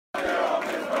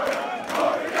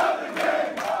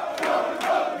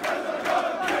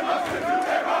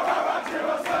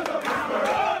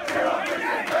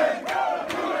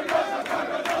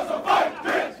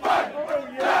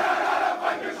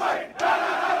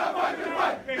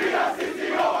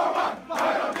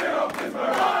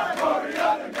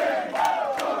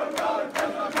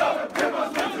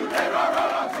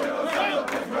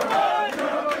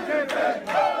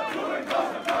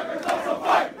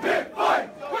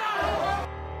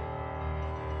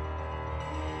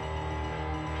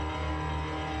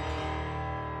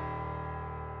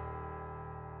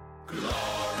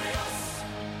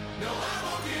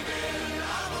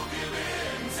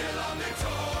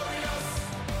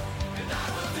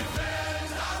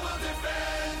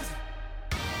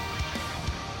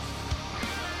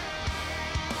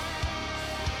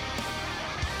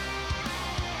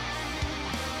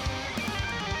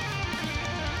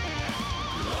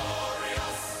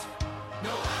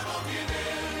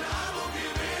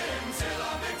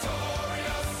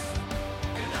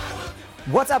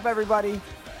What's up, everybody?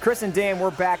 Chris and Dan,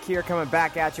 we're back here, coming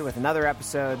back at you with another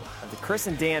episode of the Chris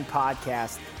and Dan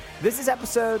podcast. This is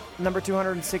episode number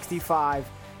 265,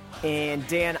 and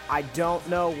Dan, I don't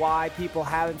know why people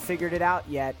haven't figured it out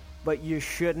yet, but you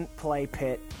shouldn't play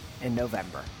Pitt in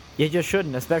November. You just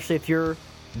shouldn't, especially if you're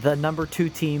the number 2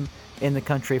 team in the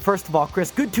country. First of all, Chris,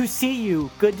 good to see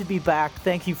you. Good to be back.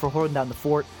 Thank you for holding down the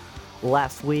fort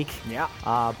last week. Yeah.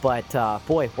 But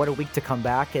boy, what a week to come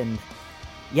back. And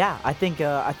yeah, I think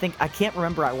I can't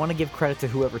remember. I want to give credit to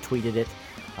whoever tweeted it.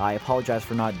 I apologize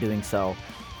for not doing so.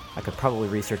 I could probably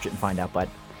research it and find out, but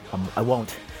I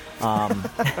won't.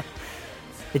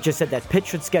 It just said that Pitt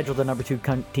should schedule the number 2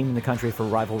 team in the country for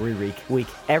rivalry week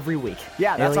every week.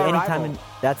 Yeah, that's our rival.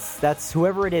 That's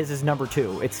whoever it is number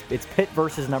 2. It's Pitt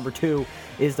versus number 2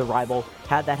 is the rival.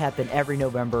 Had that happen every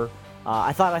November.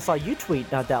 I thought I saw you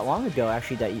tweet not that long ago,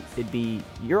 actually, that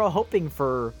you're all hoping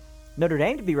for Notre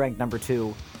Dame to be ranked number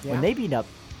 2 when they beat up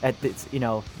at this,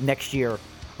 next year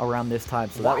around this time.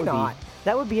 So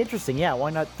that would be interesting. Yeah, why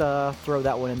not throw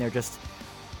that one in there? Just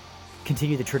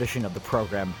continue the tradition of the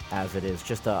program as it is.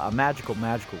 Just a magical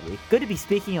week. Good to be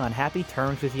speaking on happy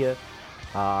terms with you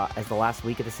as the last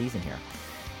week of the season here.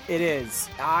 It is.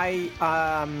 I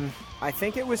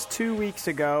think it was 2 weeks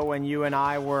ago when you and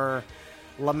I were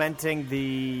lamenting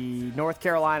the North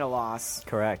Carolina loss.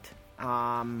 Correct.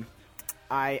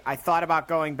 I thought about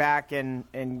going back and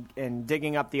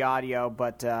digging up the audio,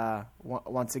 but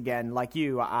once again, like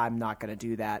you, I'm not going to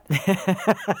do that.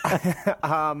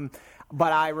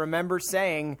 But I remember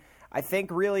saying, I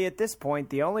think really at this point,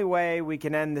 the only way we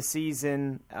can end the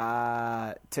season,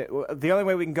 the only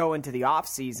way we can go into the off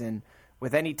season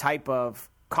with any type of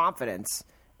confidence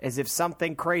is if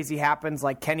something crazy happens,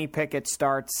 like Kenny Pickett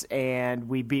starts and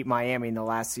we beat Miami in the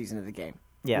last season of the game.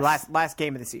 Yes. Last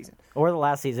game of the season. Or the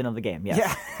last season of the game,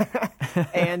 yes.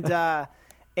 Yeah.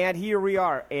 And here we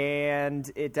are. And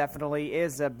it definitely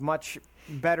is a much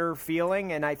better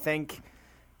feeling. And I think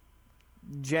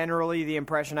generally the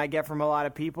impression I get from a lot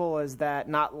of people is that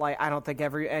I don't think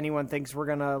anyone thinks we're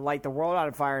going to light the world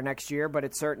on fire next year, but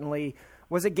it certainly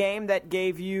was a game that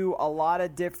gave you a lot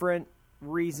of different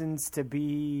reasons to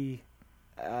be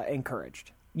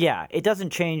encouraged. Yeah, it doesn't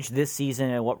change this season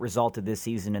and what resulted this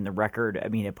season in the record. I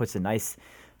mean, it puts a nice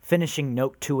finishing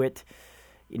note to it.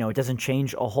 It doesn't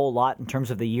change a whole lot in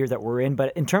terms of the year that we're in.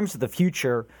 But in terms of the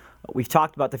future, we've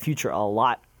talked about the future a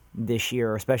lot this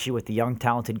year, especially with the young,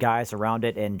 talented guys around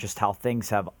it and just how things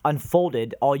have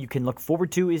unfolded. All you can look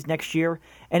forward to is next year.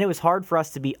 And it was hard for us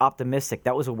to be optimistic.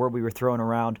 That was a word we were throwing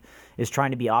around, is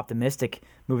trying to be optimistic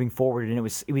moving forward. And it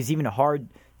was even hard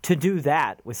to do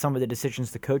that with some of the decisions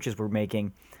the coaches were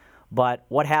making. But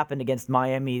what happened against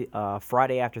Miami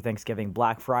Friday after Thanksgiving,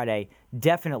 Black Friday,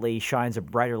 definitely shines a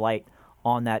brighter light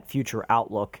on that future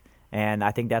outlook. And I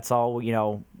think that's all,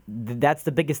 that's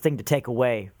the biggest thing to take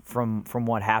away from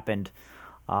what happened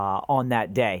on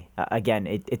that day. Again,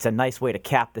 it's a nice way to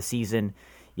cap the season.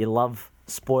 You love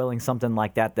spoiling something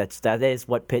like that. That is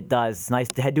what Pitt does. It's nice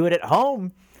to do it at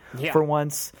home for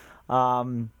once.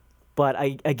 But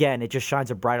again, it just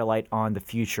shines a brighter light on the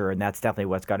future, and that's definitely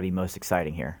what's got to be most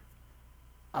exciting here.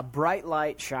 A bright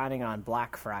light shining on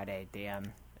Black Friday,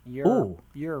 Dan. You're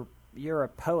a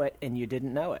poet, and you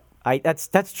didn't know it.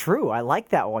 That's true. I like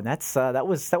that one. That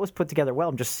was put together well.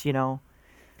 I'm just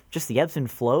just the ebbs and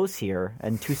flows here,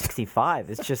 and 265.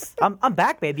 It's just I'm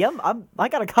back, baby. I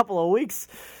got a couple of weeks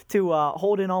to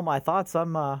hold in all my thoughts.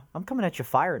 I'm coming at you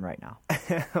firing right now.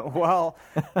 Well,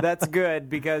 that's good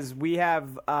because we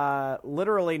have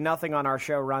literally nothing on our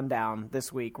show rundown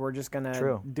this week. We're just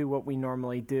gonna do what we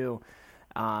normally do,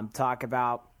 talk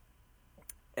about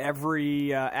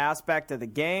every aspect of the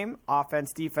game,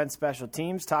 offense, defense, special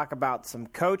teams, talk about some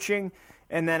coaching,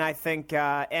 and then I think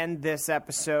end this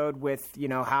episode with,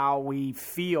 how we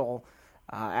feel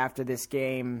after this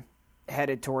game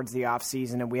headed towards the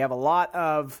offseason. And we have a lot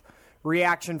of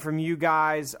reaction from you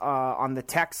guys on the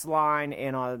text line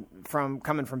and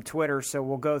coming from Twitter, so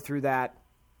we'll go through that.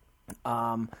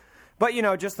 But,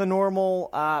 just the normal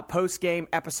post-game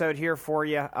episode here for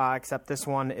you, except this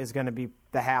one is going to be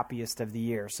the happiest of the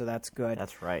year, so that's good.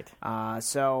 That's right.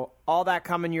 So all that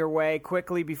coming your way.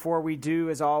 Quickly, before we do,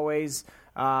 as always,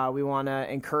 we want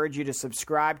to encourage you to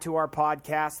subscribe to our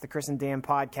podcast, the Chris and Dan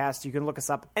Podcast. You can look us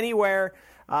up anywhere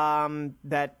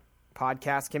that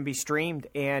podcasts can be streamed,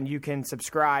 and you can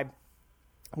subscribe.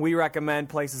 We recommend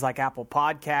places like Apple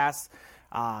Podcasts,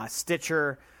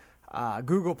 Stitcher,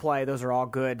 Google Play. Those are all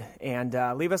good. And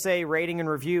leave us a rating and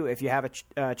review if you have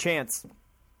a chance.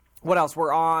 What else?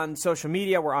 We're on social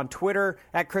media. We're on Twitter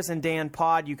at Chris and Dan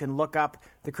Pod. You can look up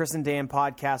the Chris and Dan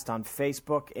Podcast on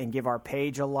Facebook and give our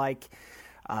page a like.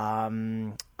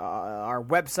 Our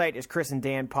website is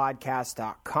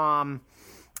chrisanddanpodcast.com.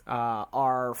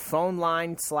 Our phone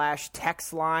line /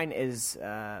 text line is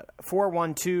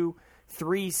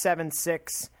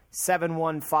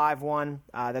 412-376-7151.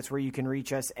 That's where you can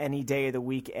reach us any day of the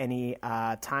week, any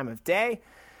time of day.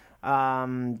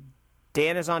 Dan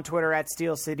is on Twitter at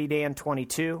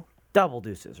SteelCityDan22. Double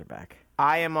deuces are back.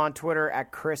 I am on Twitter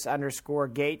at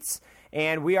Chris_Gates.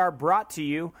 And we are brought to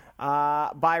you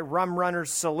by Rum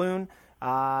Runners Saloon.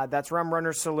 That's Rum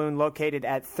Runners Saloon, located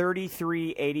at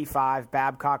 3385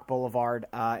 Babcock Boulevard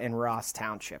in Ross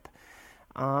Township.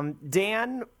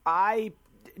 Dan, I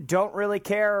don't really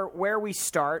care where we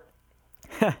start,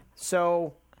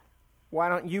 so why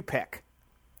don't you pick?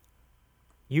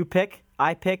 You pick,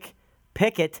 I pick,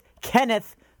 Pickett,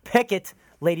 Kenneth Pickett,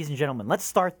 ladies and gentlemen. Let's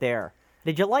start there.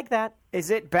 Did you like that?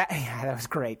 Is it bad? Yeah, that was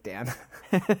great, Dan.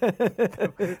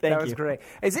 That was great.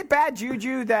 Is it bad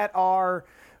juju that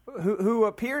who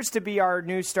appears to be our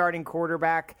new starting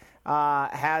quarterback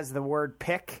has the word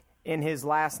pick in his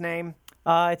last name?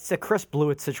 It's a Chris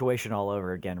Blewett situation all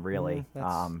over again, really.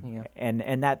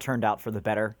 And that turned out for the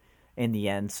better in the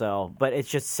end. So, but it's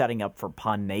just setting up for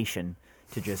Pun Nation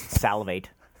to just salivate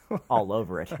all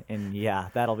over it. And yeah,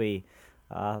 that'll be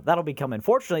coming.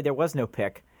 Fortunately, there was no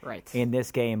pick in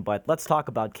this game. But let's talk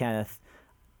about Kenneth.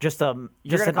 You're going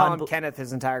to call him Kenneth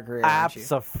his entire career, aren't you?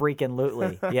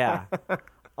 Abso-freaking-lutely, yeah.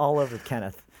 All over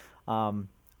Kenneth.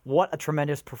 What a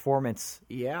tremendous performance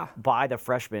by the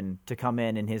freshman to come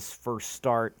in his first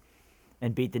start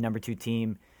and beat the number 2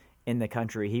 team in the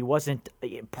country. He wasn't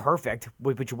perfect,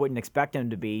 which you wouldn't expect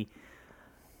him to be.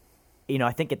 You know,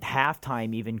 I think at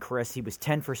halftime, even Chris, he was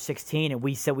 10 for 16, and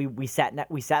we said we sat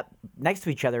next to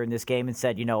each other in this game and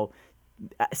said, you know,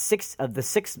 6 of the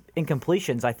 6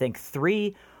 incompletions, I think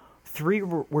 3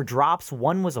 were drops,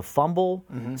 1 was a fumble.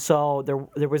 Mm-hmm. So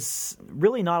there was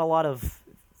really not a lot of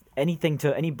any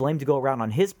blame to go around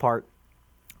on his part.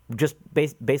 Just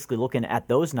basically looking at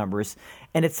those numbers,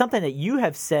 and it's something that you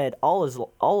have said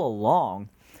all along.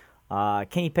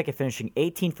 Kenny Pickett finishing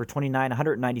 18 for 29,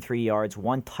 193 yards,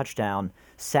 1 touchdown,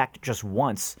 sacked just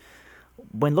once.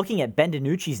 When looking at Ben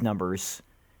DiNucci's numbers,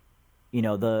 you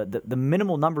know, the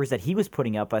minimal numbers that he was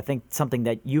putting up, I think something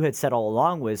that you had said all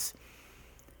along was,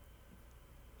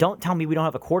 don't tell me we don't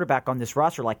have a quarterback on this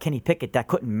roster like Kenny Pickett that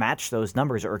couldn't match those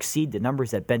numbers or exceed the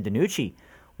numbers that Ben DiNucci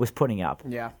was putting up.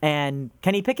 Yeah. And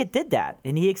Kenny Pickett did that,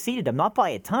 and he exceeded him, not by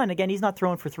a ton. Again, he's not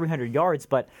throwing for 300 yards,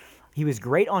 but he was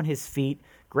great on his feet,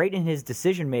 great in his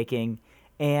decision-making,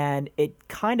 and it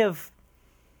kind of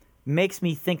makes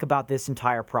me think about this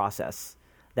entire process,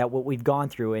 that what we've gone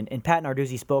through. And Pat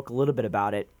Narduzzi spoke a little bit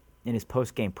about it in his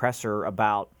post-game presser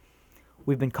about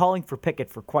we've been calling for Pickett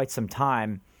for quite some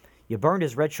time. You burned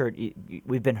his red shirt.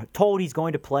 We've been told he's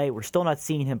going to play. We're still not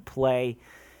seeing him play.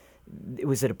 It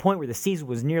was at a point where the season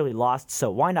was nearly lost,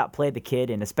 so why not play the kid?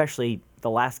 And especially the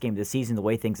last game of the season, the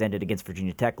way things ended against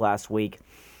Virginia Tech last week.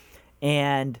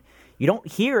 And you don't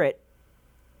hear it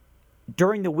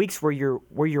during the weeks where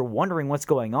you're wondering what's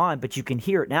going on, but you can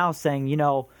hear it now saying, you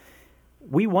know,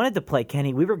 we wanted to play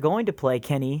Kenny. We were going to play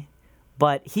Kenny,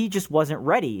 but he just wasn't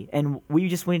ready, and we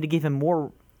just wanted to give him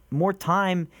more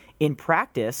time in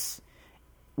practice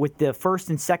with the first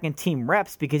and second team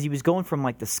reps because he was going from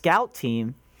like the scout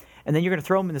team, and then you're going to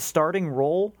throw him in the starting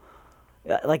role.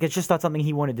 Like, it's just not something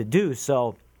he wanted to do.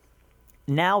 So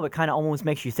now it kind of almost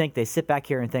makes you think, they sit back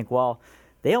here and think, well,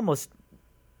 they almost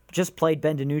just played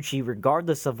Ben DiNucci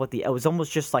regardless of it was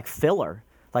almost just like filler.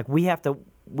 Like, we have to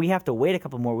wait a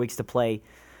couple more weeks to play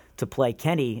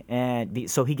Kenny, and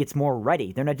so he gets more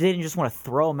ready. They didn't just want to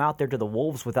throw him out there to the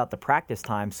Wolves without the practice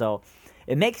time. So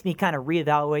it makes me kind of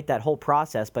reevaluate that whole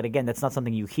process. But again, that's not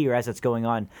something you hear as it's going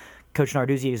on. Coach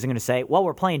Narduzzi isn't going to say, well,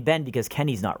 we're playing Ben because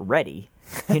Kenny's not ready.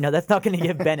 You know, that's not going to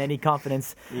give Ben any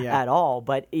confidence at all.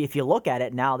 But if you look at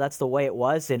it now, that's the way it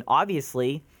was. And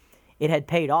obviously it had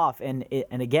paid off. And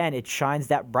again, it shines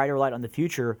that brighter light on the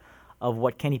future of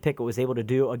what Kenny Pickett was able to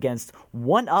do against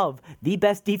one of the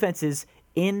best defenses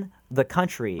in the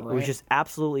country. Right. It was just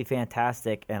absolutely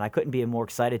fantastic, and I couldn't be more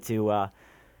excited to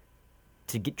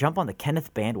jump on the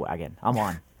Kenneth bandwagon. I'm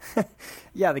on.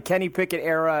 Yeah, the Kenny Pickett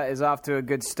era is off to a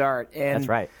good start. And that's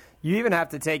right. You even have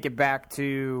to take it back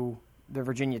to the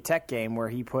Virginia Tech game where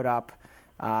he put up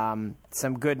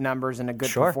some good numbers and a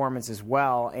good performance as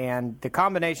well. And the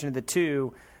combination of the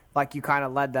two, like you kind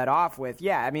of led that off with,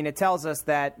 yeah, I mean, it tells us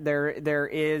that there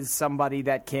is somebody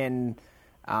that can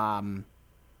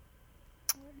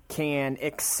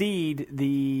exceed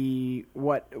the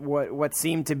what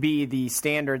seemed to be the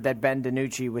standard that Ben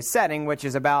DiNucci was setting, which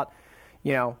is about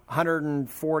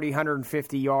 140,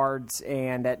 150 yards,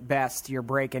 and at best you're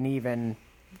breaking even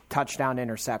touchdown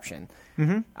interception.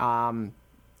 Mm-hmm.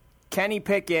 Kenny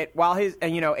Pickett, while his,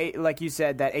 like you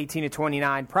said, that 18 of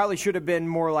 29 probably should have been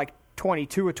more like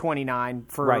 22 of 29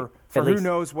 for who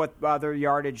knows what other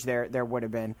yardage there would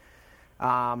have been.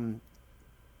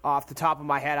 Off the top of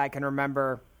my head, I can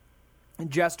remember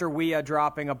Jester Weah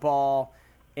dropping a ball,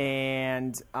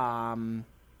 and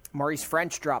Maurice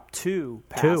French dropped two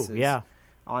passes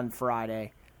on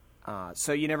Friday.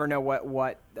 So you never know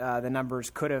what the numbers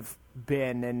could have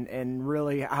been, and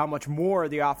really how much more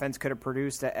the offense could have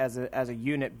produced as a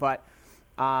unit. But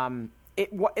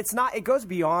it's not. It goes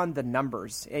beyond the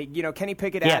numbers. Kenny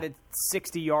Pickett added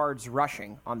 60 yards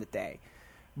rushing on the day,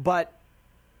 but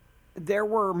there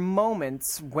were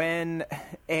moments when,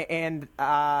 and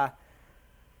I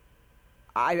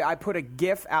put a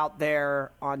GIF out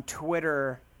there on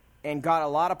Twitter and got a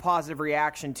lot of positive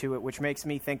reaction to it, which makes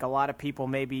me think a lot of people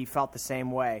maybe felt the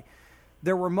same way.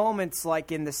 There were moments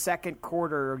like in the second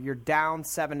quarter, you're down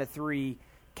 7-3,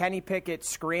 Kenny Pickett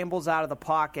scrambles out of the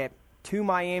pocket, 2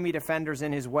 Miami defenders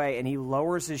in his way, and he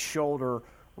lowers his shoulder,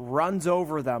 runs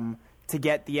over them to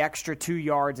get the extra 2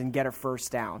 yards and get a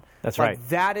first down. That's right.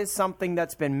 That is something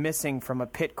that's been missing from a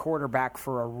Pitt quarterback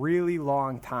for a really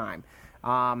long time.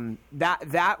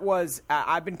 That was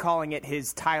I've been calling it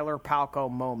his Tyler Palko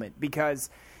moment, because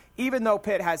even though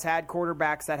Pitt has had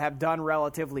quarterbacks that have done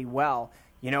relatively well,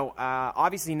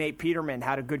 obviously Nate Peterman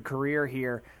had a good career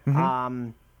here. Mm-hmm.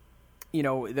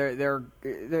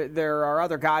 There are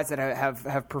other guys that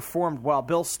have performed well.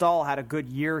 Bill Stahl had a good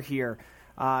year here.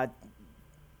 I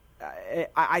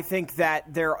think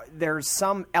that there's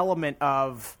some element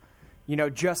of,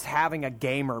 just having a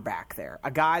gamer back there, a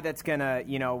guy that's gonna,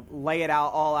 lay it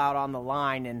all out on the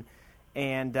line,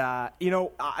 and don't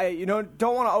want to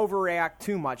overreact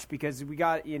too much, because we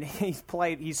got,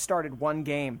 he's started one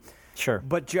game, sure,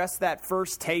 but just that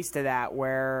first taste of that,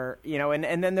 where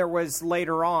and then there was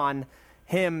later on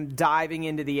him diving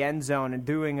into the end zone and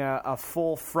doing a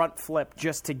full front flip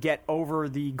just to get over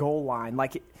the goal line,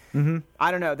 like. Mm-hmm.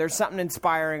 I don't know. There's something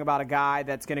inspiring about a guy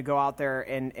that's going to go out there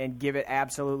and give it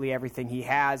absolutely everything he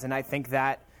has, and I think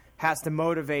that has to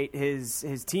motivate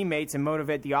his teammates and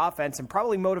motivate the offense, and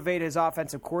probably motivate his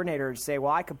offensive coordinator to say,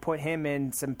 well, I could put him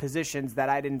in some positions that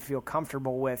I didn't feel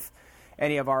comfortable with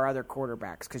any of our other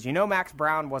quarterbacks, because Max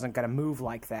Brown wasn't going to move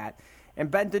like that. And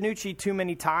Ben DiNucci too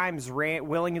many times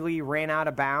willingly ran out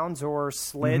of bounds or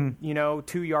slid,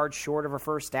 2 yards short of a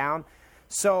first down.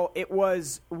 So it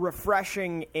was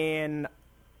refreshing in,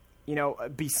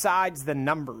 besides the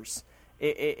numbers,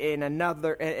 in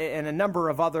a number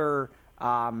of other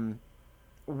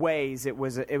ways. It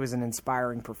was an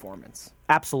inspiring performance.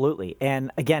 Absolutely,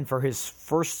 and again, for his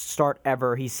first start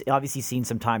ever, he's obviously seen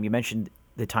some time. You mentioned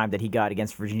the time that he got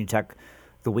against Virginia Tech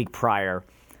the week prior,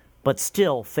 but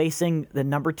still facing the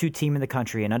number 2 team in the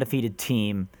country, an undefeated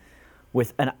team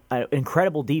with an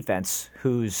incredible defense,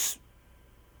 who's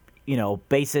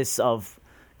basis of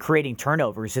creating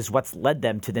turnovers is what's led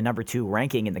them to the number 2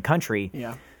 ranking in the country.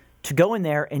 Yeah. To go in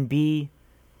there and be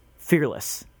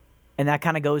fearless. And that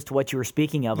kind of goes to what you were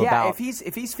speaking of about. Yeah,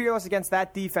 if he's fearless against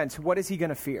that defense, what is he going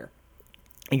to fear?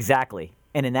 Exactly.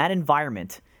 And in that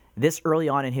environment, this early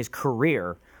on in his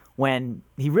career, when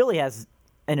he really has,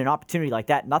 in an opportunity like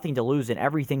that, nothing to lose and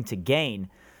everything to gain,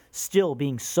 still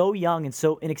being so young and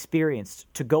so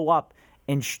inexperienced, to go up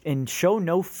and show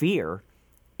no fear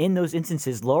in those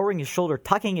instances, lowering his shoulder,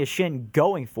 tucking his shin,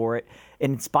 going for it, it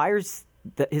inspires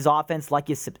his offense, like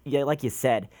you said.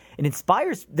 It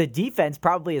inspires the defense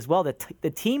probably as well, the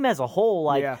team as a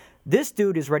whole. This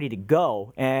dude is ready to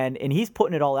go, and he's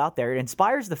putting it all out there. It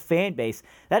inspires the fan base.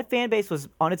 That fan base was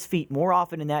on its feet more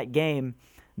often in that game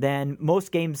than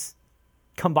most games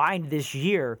combined this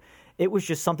year. It was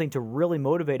just something to really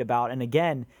motivate about. And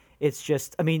again, it's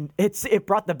just, it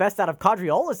brought the best out of Kadri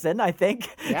Olesen, I think.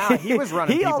 Yeah, he was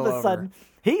running people all of a over. sudden,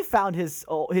 he found his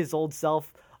old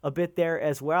self a bit there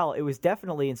as well. It was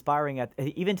definitely inspiring,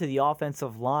 even to the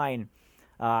offensive line.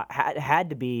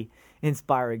 Had to be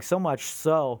inspiring, so much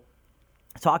so.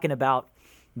 Talking about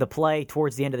the play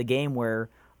towards the end of the game where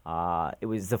it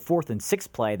was the 4th and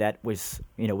 6th play that was,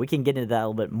 we can get into that a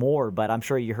little bit more, but I'm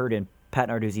sure you heard in Pat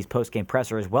Narduzzi's post-game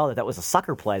presser as well that was a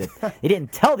sucker play. That he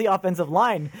didn't tell the offensive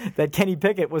line that Kenny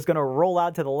Pickett was going to roll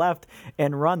out to the left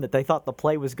and run, that they thought the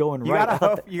play was going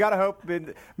right. You got to hope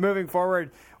moving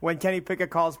forward, when Kenny Pickett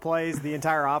calls plays, the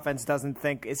entire offense doesn't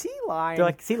think, is he lying? They're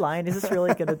like, is he lying? Is this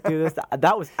really going to do this?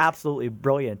 That was absolutely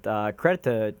brilliant.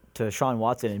 Credit to Sean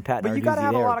Watson and Pat Narduzzi. But you got to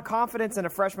have a lot of confidence in a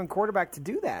freshman quarterback to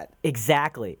do that.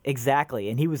 Exactly.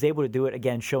 And he was able to do it,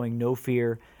 again, showing no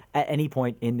fear at any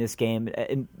point in this game.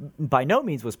 And by no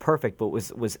means was perfect, but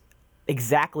was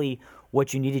exactly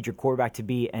what you needed your quarterback to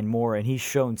be and more, and he's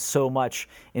shown so much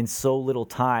in so little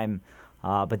time.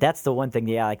 But that's the one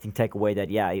thing, I can take away that,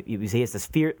 he has this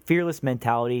fearless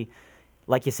mentality.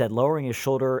 Like you said, lowering his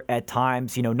shoulder at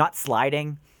times, not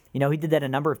sliding. He did that a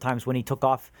number of times when he took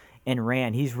off and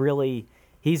ran. He's really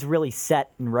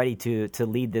set and ready to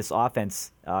lead this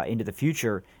offense into the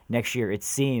future next year, it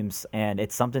seems, and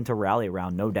it's something to rally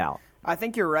around, no doubt. I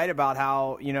think you're right about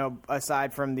how,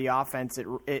 aside from the offense,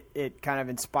 it kind of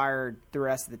inspired the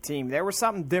rest of the team. There was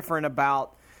something different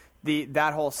about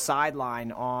that whole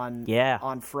sideline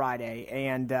on Friday.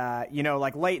 And,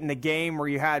 like late in the game where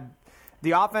you had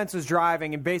the offense was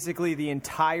driving and basically the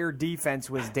entire defense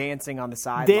was dancing on the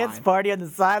sideline. Dance party on the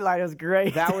sideline was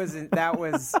great. That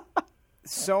was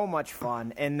so much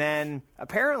fun. And then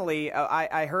apparently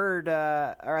I heard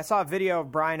or I saw a video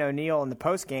of Brian O'Neill in the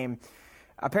postgame.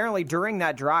 Apparently during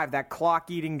that drive, that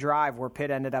clock-eating drive where Pitt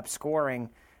ended up scoring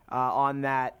on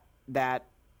that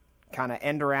kind of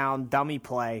end-around dummy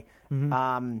play,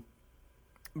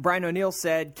 Brian O'Neill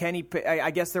said,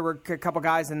 I guess there were a couple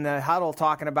guys in the huddle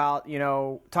talking about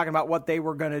what they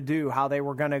were going to do, how they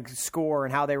were going to score,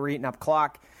 and how they were eating up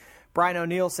clock. Brian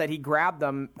O'Neill said he grabbed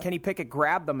them. Kenny Pickett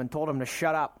grabbed them and told them to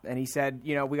shut up. And he said,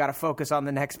 we got to focus on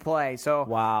the next play. So,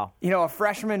 wow. A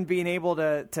freshman being able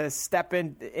to step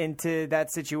into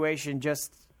that situation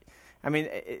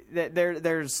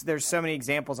there's so many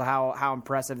examples of how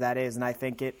impressive that is. And I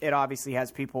think it obviously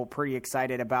has people pretty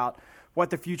excited about what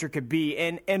the future could be.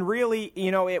 And really,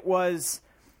 it was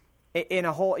in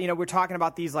a whole, we're talking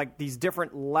about these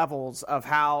different levels of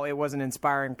how it was an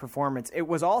inspiring performance. It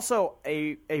was also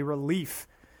a relief,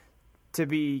 to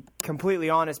be completely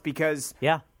honest, because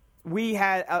we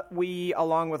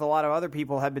along with a lot of other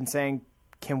people had been saying,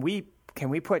 can we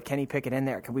put Kenny Pickett in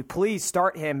there? Can we please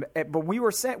start him? But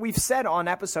we've said on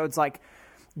episodes,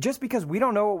 just because we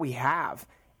don't know what we have.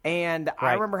 And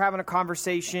right. I remember having a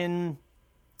conversation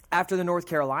after the North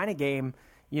Carolina game,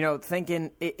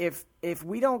 thinking if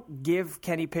we don't give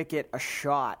Kenny Pickett a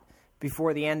shot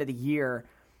before the end of the year,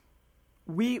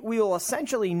 we will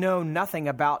essentially know nothing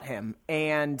about him.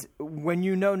 And when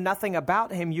you know nothing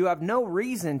about him, you have no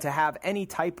reason to have any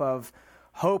type of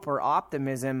hope or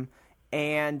optimism.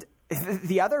 And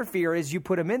the other fear is you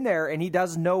put him in there and he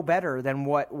does no better than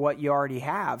what you already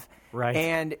have. Right.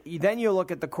 And then you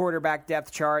look at the quarterback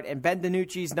depth chart, and Ben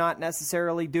DiNucci's not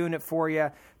necessarily doing it for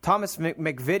you. Thomas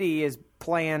McVitie is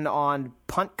playing on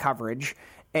punt coverage.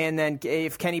 And then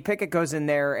if Kenny Pickett goes in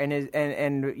there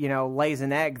and lays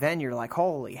an egg, then you're like,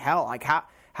 holy hell!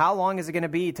 How long is it going to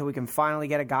be till we can finally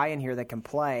get a guy in here that can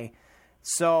play?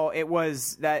 So it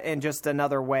was that in just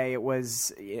another way. It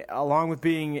was, along with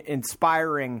being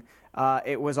inspiring,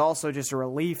 it was also just a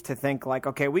relief to think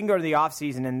okay, we can go to the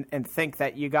offseason and think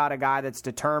that you got a guy that's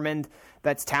determined,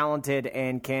 that's talented,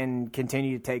 and can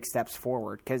continue to take steps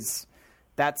forward, because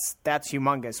that's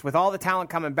humongous. With all the talent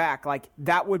coming back,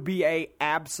 that would be a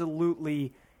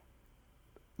absolutely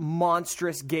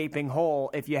monstrous gaping hole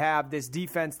if you have this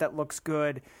defense that looks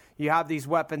good, you have these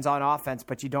weapons on offense,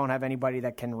 but you don't have anybody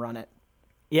that can run it.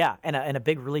 Yeah, and a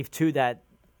big relief, too, that,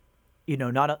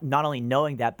 not only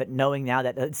knowing that, but knowing now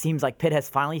that it seems like Pitt has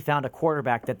finally found a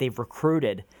quarterback that they've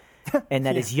recruited and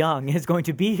that is young and is going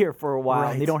to be here for a while.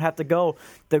 Right. And they don't have to go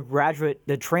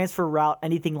the transfer route,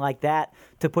 anything like that,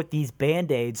 to put these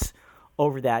Band-Aids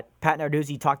over that. Pat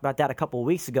Narduzzi talked about that a couple of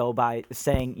weeks ago by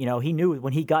saying, he knew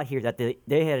when he got here that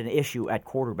they had an issue at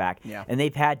quarterback. Yeah. And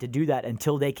they've had to do that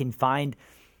until they can find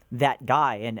that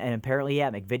guy, and apparently,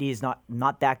 McVitie is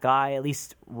not that guy, at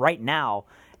least right now,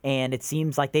 and it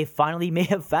seems like they finally may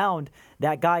have found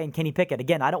that guy in Kenny Pickett.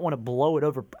 Again, I don't want to blow it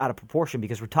over out of proportion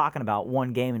because we're talking about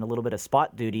one game and a little bit of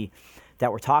spot duty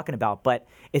that we're talking about, but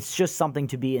it's just something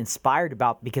to be inspired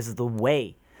about because of the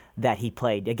way that he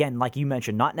played. Again, like you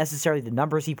mentioned, not necessarily the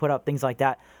numbers he put up, things like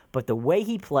that, but the way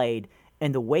he played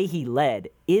and the way he led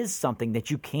is something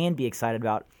that you can be excited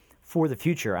about for the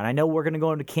future. And I know we're going to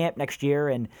go into camp next year,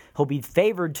 and he'll be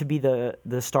favored to be the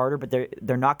starter, but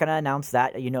they're not going to announce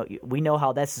that. We know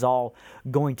how this is all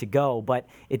going to go, but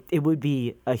it would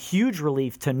be a huge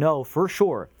relief to know for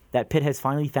sure that Pitt has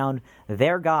finally found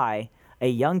their guy, a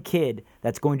young kid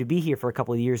that's going to be here for a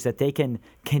couple of years that they can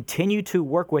continue to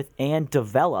work with and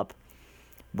develop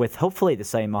with hopefully the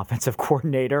same offensive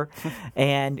coordinator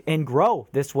and grow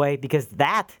this way, because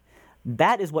that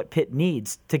is what Pitt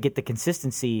needs to get the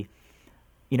consistency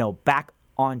back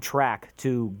on track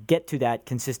to get to that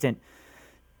consistent,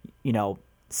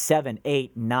 7,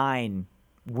 8, 9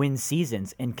 win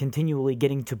seasons and continually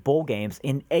getting to bowl games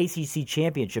in ACC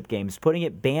championship games. Putting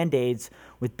it Band-Aids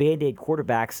with Band-Aid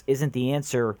quarterbacks isn't the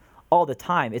answer all the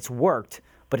time. It's worked,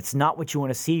 but it's not what you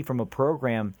want to see from a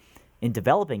program in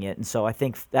developing it. And so I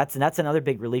think that's another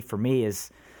big relief for me is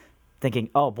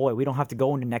thinking, oh boy, we don't have to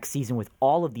go into next season with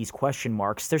all of these question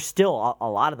marks. There's still a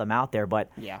lot of them out there, but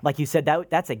like you said,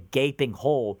 that's a gaping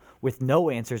hole with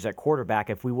no answers at quarterback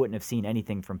if we wouldn't have seen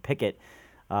anything from Pickett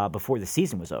before the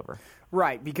season was over.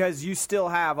 Right, because you still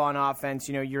have on offense,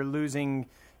 you're losing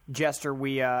Jester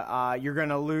Weah. You're going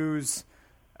to lose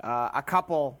a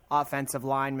couple offensive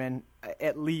linemen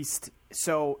at least.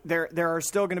 So there are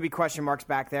still going to be question marks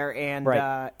back there, and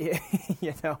right.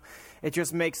 It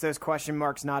just makes those question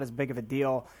marks not as big of a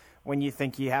deal when you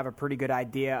think you have a pretty good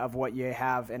idea of what you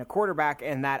have in a quarterback,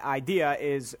 and that idea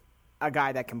is a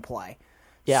guy that can play.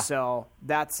 Yeah. So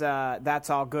that's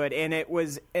all good, and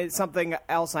it's something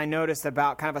else I noticed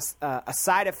about kind of a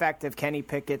side effect of Kenny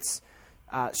Pickett's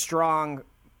strong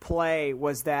play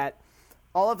was that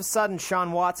all of a sudden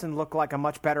Sean Watson looked like a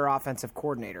much better offensive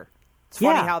coordinator. It's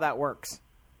funny how that works.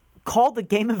 Called the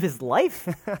game of his life,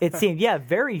 it seemed. Yeah,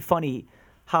 very funny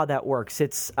how that works.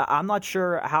 I'm not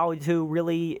sure how to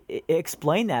really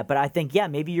explain that, but I think,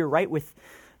 maybe you're right with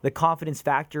the confidence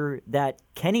factor that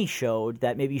Kenny showed,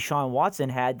 that maybe Sean Watson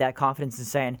had that confidence in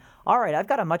saying, all right, I've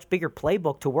got a much bigger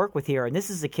playbook to work with here, and this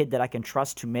is a kid that I can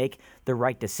trust to make the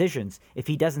right decisions. If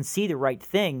he doesn't see the right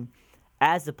thing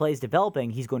as the play is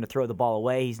developing, he's going to throw the ball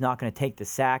away. He's not going to take the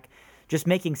sack. Just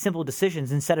making simple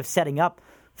decisions instead of setting up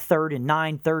 3rd and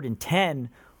 9, 3rd and 10,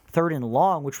 3rd and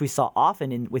long, which we saw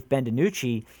often with Ben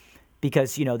DiNucci,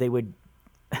 because they would.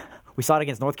 We saw it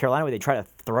against North Carolina where they try to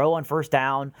throw on 1st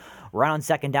down, run on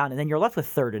 2nd down, and then you're left with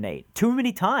 3rd and 8 too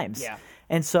many times. Yeah.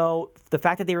 And so the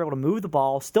fact that they were able to move the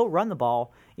ball, still run the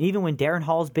ball, and even when Darren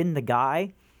Hall's been the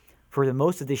guy for the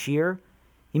most of this year,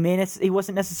 he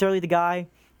wasn't necessarily the guy.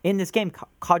 In this game,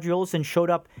 Qadree Ollison showed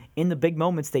up in the big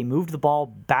moments. They moved the ball,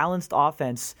 balanced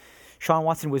offense. Sean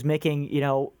Watson was making,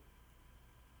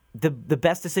 the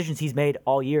best decisions he's made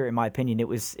all year, in my opinion.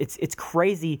 It's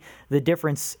crazy the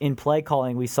difference in play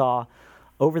calling we saw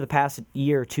over the past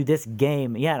year to this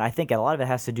game. Yeah, and I think a lot of it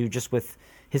has to do just with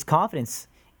his confidence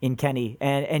in Kenny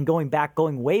and going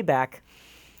way back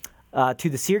to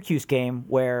the Syracuse game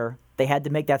where they had to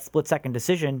make that split-second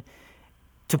decision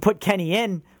to put Kenny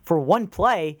in for one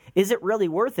play. Is it really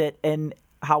worth it? And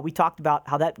how we talked about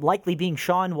how that likely being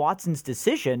Sean Watson's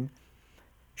decision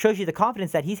shows you the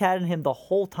confidence that he's had in him the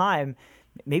whole time.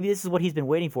 Maybe this is what he's been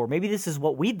waiting for. Maybe this is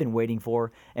what we've been waiting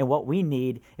for and what we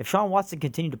need. If Sean Watson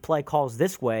continued to play calls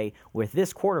this way with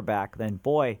this quarterback, then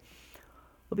boy,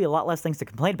 there'll be a lot less things to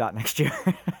complain about next year.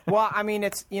 Well, I mean,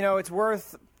 it's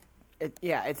worth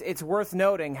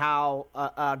noting how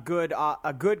a good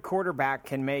quarterback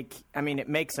can make. I mean, it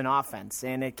makes an offense,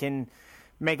 and it can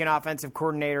make an offensive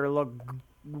coordinator look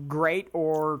great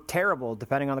or terrible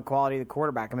depending on the quality of the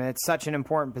quarterback. I mean, it's such an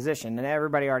important position, and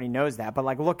everybody already knows that. But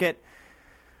look at,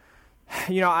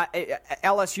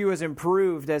 LSU has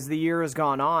improved as the year has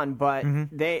gone on, but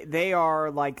they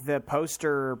are like the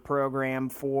poster program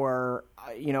for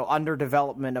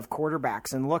underdevelopment of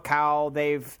quarterbacks, and look how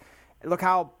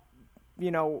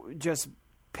just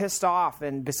pissed off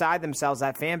and beside themselves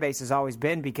that fan base has always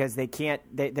been because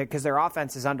because their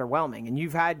offense is underwhelming. And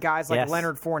you've had guys like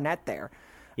Leonard Fournette there.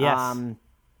 Yes.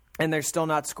 And they're still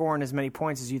not scoring as many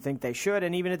points as you think they should.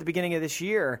 And even at the beginning of this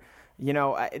year,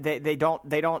 they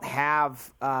don't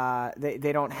have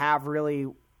really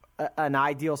an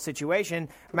ideal situation.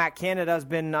 Matt Canada's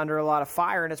been under a lot of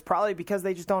fire, and it's probably because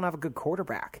they just don't have a good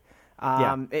quarterback.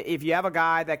 If you have a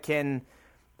guy that can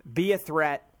be a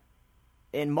threat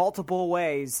in multiple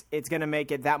ways, it's going to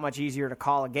make it that much easier to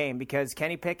call a game because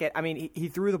Kenny Pickett, I mean, he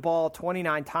threw the ball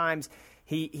 29 times.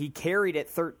 He carried it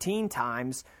 13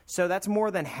 times, so that's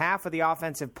more than half of the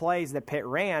offensive plays that Pitt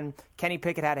ran. Kenny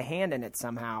Pickett had a hand in it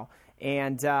somehow.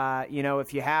 And,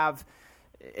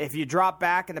 if you drop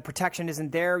back and the protection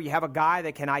isn't there, you have a guy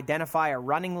that can identify a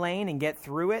running lane and get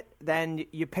through it, then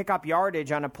you pick up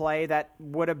yardage on a play that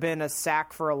would have been a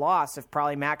sack for a loss if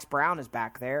probably Max Brown is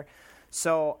back there.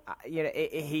 So,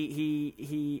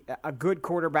 a good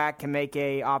quarterback can make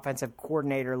a offensive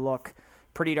coordinator look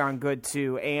pretty darn good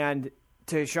too. And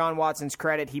to Sean Watson's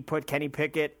credit, he put Kenny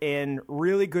Pickett in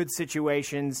really good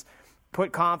situations,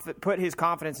 put his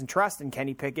confidence and trust in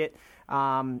Kenny Pickett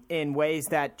in ways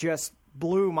that just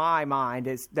blew my mind.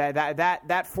 Is that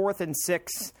 4th and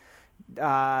 6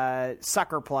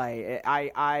 sucker play?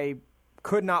 I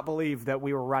could not believe that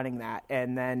we were running that,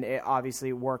 and then it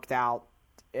obviously worked out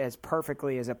as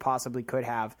perfectly as it possibly could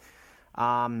have.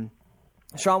 Sean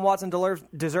Watson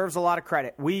deserves a lot of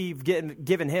credit. We've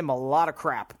given him a lot of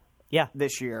crap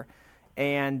this year.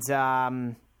 And,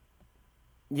 I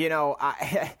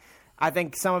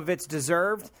think some of it's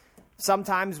deserved.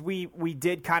 sometimes we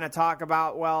did kind of talk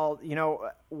about, well,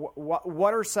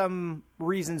 what are some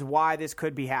reasons why this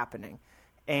could be happening?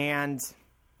 And,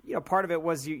 part of it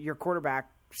was your quarterback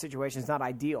situation is not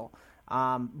ideal.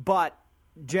 But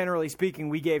generally speaking,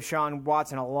 we gave Sean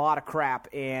Watson a lot of crap,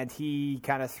 and he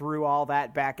kind of threw all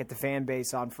that back at the fan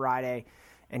base on Friday,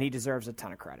 and he deserves a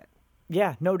ton of credit.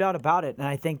 Yeah, no doubt about it. And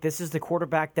I think this is the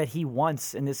quarterback that he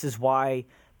wants, and this is why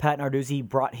Pat Narduzzi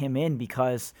brought him in,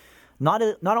 because not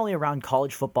only around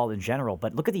college football in general,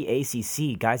 but look at the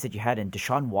ACC, guys that you had in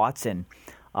Deshaun Watson,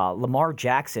 Lamar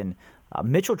Jackson,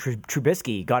 Mitchell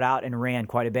Trubisky got out and ran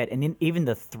quite a bit, and even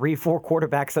the 3-4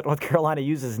 quarterbacks that North Carolina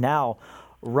uses now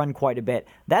run quite a bit.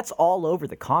 That's all over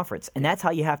the conference, and that's how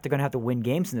you going to have to win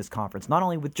games in this conference. Not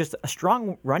only with just a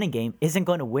strong running game isn't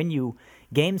going to win you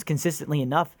games consistently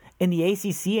enough in the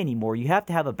ACC anymore. You have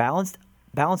to have a balanced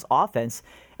offense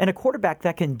and a quarterback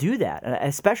that can do that,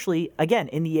 especially, again,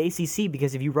 in the ACC,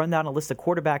 because if you run down a list of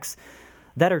quarterbacks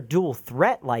that are dual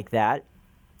threat like that,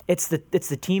 it's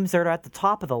the teams that are at the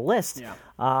top of the list.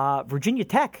 Yeah. Virginia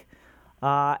Tech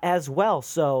as well.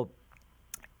 So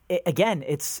again,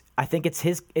 I think it's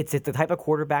the type of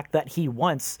quarterback that he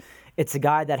wants. It's a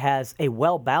guy that has a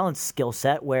well-balanced skill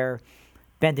set where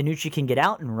Ben DiNucci can get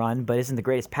out and run, but isn't the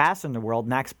greatest passer in the world.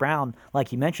 Max Brown,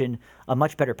 like you mentioned, a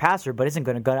much better passer, but isn't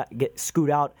going to scoot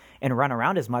out and run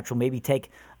around as much. Will maybe take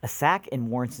a sack in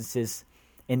more instances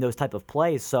in those type of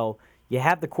plays. So you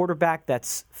have the quarterback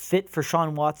that's fit for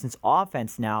Sean Watson's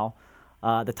offense now,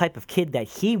 the type of kid that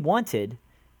he wanted,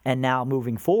 and now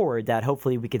moving forward that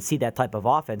hopefully we could see that type of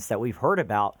offense that we've heard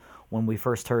about when we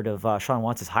first heard of Sean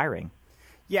Watson's hiring.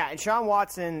 Yeah, and Sean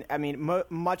Watson, I mean,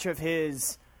 much of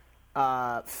his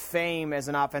fame as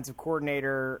an offensive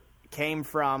coordinator came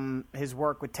from his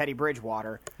work with Teddy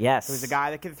Bridgewater. Yes. Who's a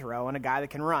guy that can throw and a guy that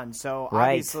can run. So right.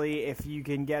 Obviously, if you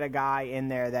can get a guy in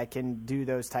there that can do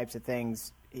those types of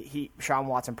things, Sean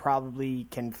Watson probably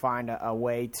can find a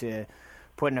way to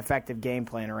put an effective game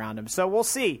plan around him. So we'll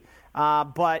see.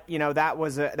 But that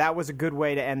was a good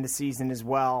way to end the season as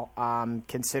well,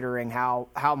 considering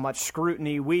how much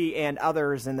scrutiny we and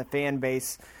others in the fan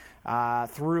base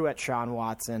threw at Sean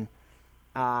Watson.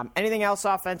 Anything else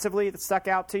offensively that stuck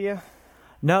out to you?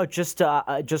 No, just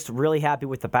really happy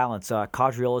with the balance.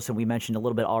 Qadree Ollison, we mentioned a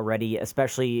little bit already,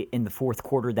 especially in the fourth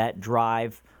quarter, that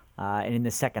drive, and in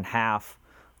the second half,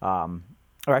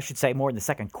 or I should say more in the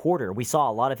second quarter, we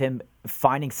saw a lot of him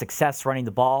finding success running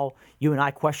the ball. You and I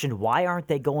questioned, why aren't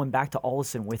they going back to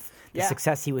Ollison with the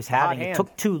success he was having? It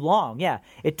took too long. Yeah,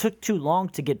 it took too long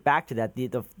to get back to that.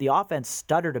 The offense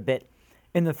stuttered a bit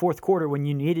in the fourth quarter when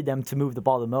you needed them to move the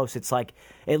ball the most. It's like,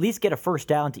 at least get a first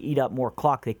down to eat up more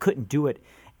clock. They couldn't do it,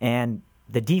 and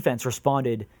the defense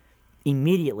responded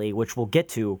immediately, which we'll get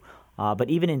to. But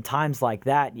even in times like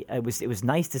that, it was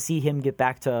nice to see him get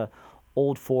back to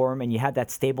old form, and you had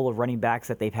that stable of running backs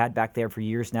that they've had back there for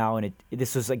years now. And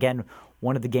this was, again,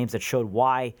 one of the games that showed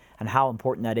why and how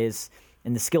important that is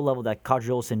and the skill level that Qadree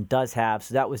Ollison does have.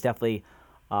 So that was definitely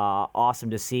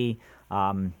awesome to see.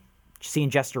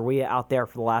 Seeing Jester Weah out there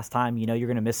for the last time, you're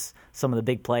going to miss some of the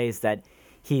big plays that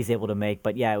he's able to make.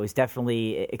 But, yeah, it was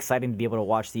definitely exciting to be able to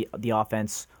watch the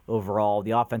offense overall,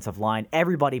 the offensive line.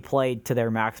 Everybody played to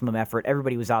their maximum effort.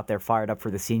 Everybody was out there fired up for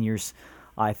the seniors,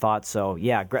 I thought. So,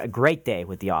 yeah, great day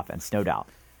with the offense, no doubt.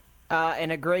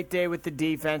 And a great day with the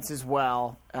defense as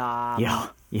well. Yeah.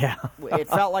 It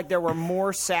felt like there were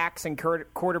more sacks and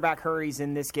quarterback hurries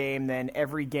in this game than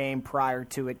every game prior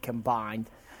to it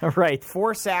combined. Right.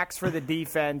 4 sacks for the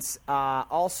defense.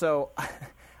 Also,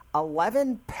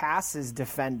 11 passes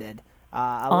defended.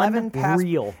 11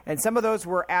 Unreal. And some of those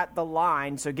were at the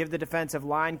line, so give the defensive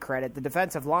line credit. The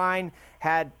defensive line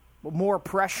had more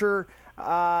pressure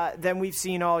than we've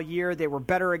seen all year. They were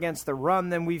better against the run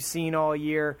than we've seen all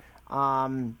year.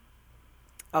 Avonte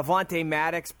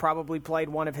Maddox probably played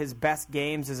one of his best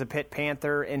games as a Pitt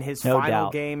Panther in his final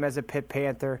game as a Pitt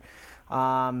Panther.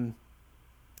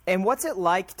 And what's it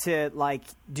like to,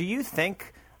 do you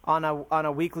think on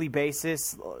a weekly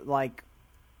basis,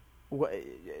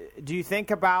 do you think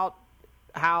about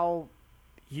how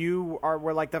you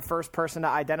were like the first person to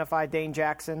identify Dane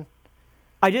Jackson?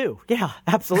 I do. Yeah,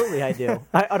 absolutely I do.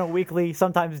 On a weekly,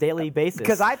 sometimes daily basis.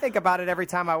 Because I think about it every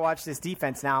time I watch this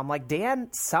defense now. I'm like, Dan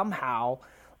somehow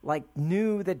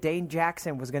knew that Dane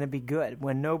Jackson was going to be good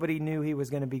when nobody knew he was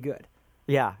going to be good.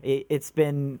 Yeah, it's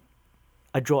been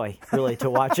a joy, really, to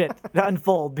watch it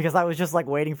unfold, because I was just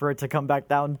waiting for it to come back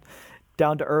down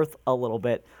to earth a little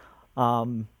bit.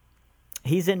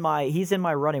 He's in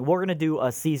my running. We're going to do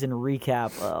a season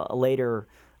recap later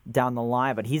down the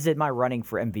line, but he's in my running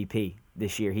for MVP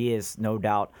this year. He is, no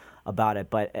doubt about it.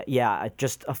 But, yeah,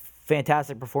 just a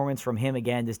fantastic performance from him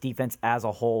again, this defense as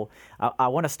a whole. I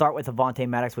want to start with Avonte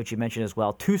Maddox, which you mentioned as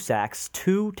well. 2 sacks,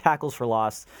 2 tackles for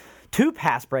loss, 2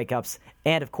 pass breakups,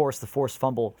 and, of course, the forced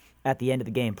fumble at the end of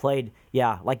the game. Played,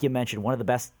 like you mentioned, one of the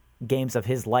best games of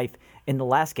his life in the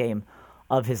last game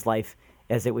of his life,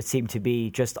 as it would seem to be.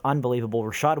 Just unbelievable.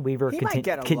 Rashad Weaver. He might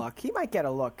get a look. He might get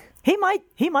a look. He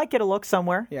might get a look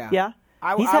somewhere. Yeah.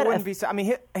 I wouldn't be. I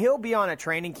mean, he'll be on a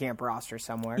training camp roster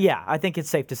somewhere. Yeah, I think it's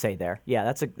safe to say there.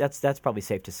 Yeah, that's probably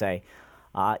safe to say.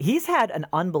 He's had an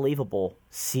unbelievable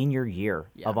senior year.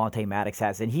 Avonte Maddox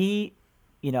has, and he,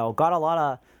 got a lot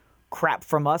of crap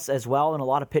from us as well, and a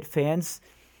lot of Pitt fans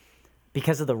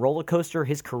because of the roller coaster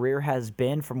his career has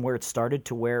been from where it started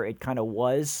to where it kind of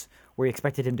was, where you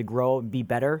expected him to grow and be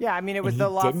better. Yeah, I mean, it was the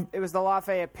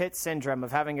Lafayette Pitt syndrome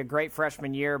of having a great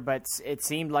freshman year, but it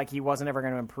seemed like he wasn't ever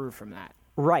going to improve from that.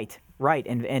 Right,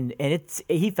 and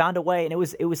he found a way, and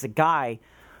it was a guy.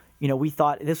 We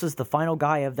thought this was the final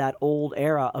guy of that old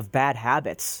era of bad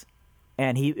habits,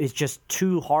 and he is just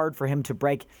too hard for him to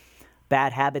break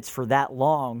bad habits for that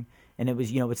long. And it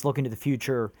was, it's looking to the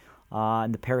future,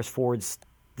 and the Paris Fords,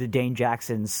 the Dane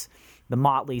Jacksons, the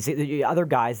Motleys, the other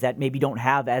guys that maybe don't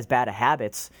have as bad of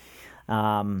habits.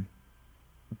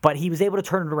 But he was able to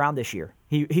turn it around this year.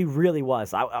 He really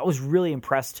was. I was really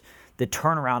impressed the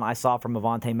turnaround I saw from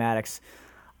Avonte Maddox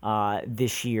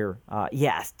this year.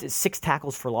 6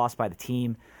 tackles for loss by the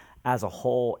team as a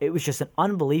whole. It was just an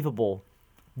unbelievable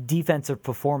defensive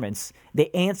performance. They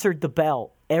answered the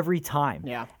bell every time.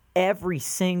 Yeah. Every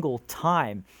single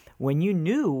time. When you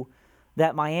knew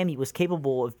that Miami was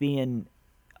capable of being,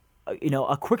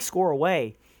 a quick score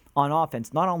away on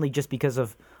offense, not only just because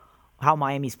of how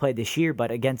Miami's played this year,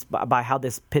 but by how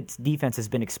this Pitt's defense has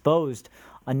been exposed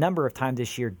a number of times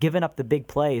this year, giving up the big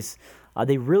plays.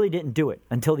 They really didn't do it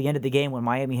until the end of the game when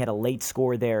Miami had a late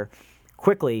score there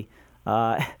quickly.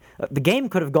 The game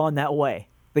could have gone that way.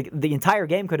 The entire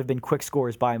game could have been quick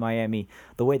scores by Miami,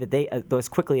 the way that they as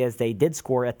quickly as they did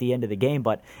score at the end of the game,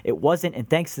 but it wasn't, and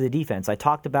thanks to the defense. I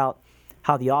talked about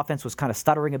how the offense was kind of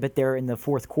stuttering a bit there in the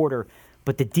fourth quarter,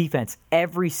 but the defense,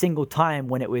 every single time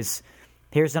when it was,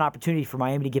 here's an opportunity for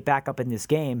Miami to get back up in this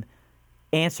game,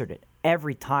 answered it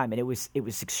every time, and it was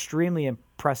extremely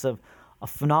impressive, a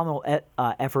phenomenal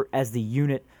effort as the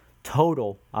unit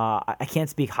total. I can't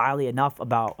speak highly enough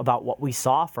about what we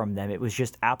saw from them. It was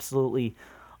just absolutely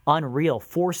unreal.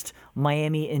 Forced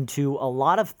Miami into a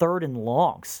lot of third and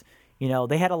longs.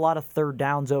 They had a lot of third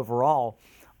downs overall,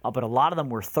 but a lot of them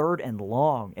were third and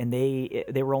long, and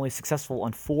they were only successful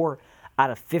on 4 out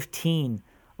of 15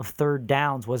 of third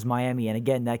downs was Miami. And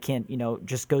again, that can't,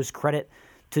 just goes credit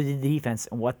to the defense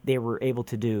and what they were able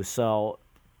to do. So,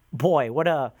 boy, what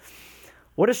a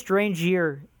strange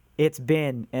year it's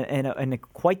been, and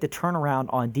quite the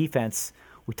turnaround on defense.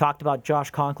 We talked about Josh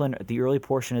Conklin at the early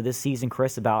portion of this season,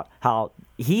 Chris, about how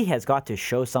he has got to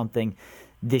show something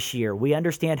this year. We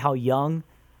understand how young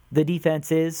the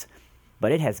defense is,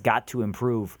 but it has got to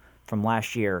improve from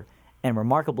last year. And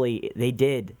remarkably, they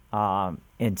did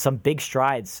in some big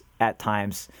strides at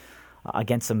times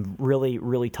against some really,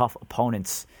 really tough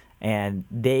opponents. And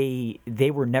they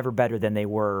were never better than they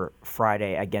were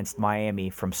Friday against Miami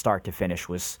from start to finish.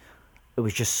 It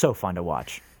was just so fun to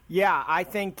watch. Yeah, I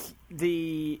think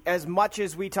as much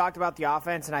as we talked about the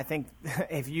offense, and I think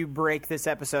if you break this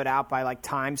episode out by like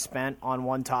time spent on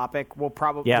one topic,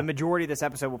 the majority of this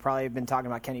episode will probably have been talking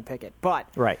about Kenny Pickett. But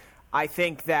right. I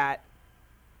think that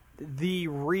the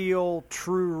real,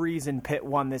 true reason Pitt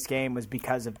won this game was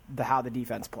because of how the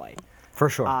defense played. For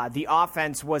sure. The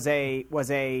offense was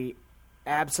a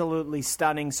absolutely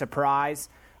stunning surprise,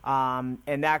 and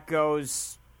that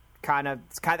goes kind of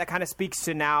speaks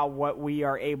to now what we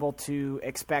are able to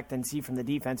expect and see from the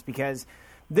defense, because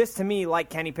this, to me, like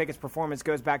Kenny Pickett's performance,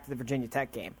 goes back to the Virginia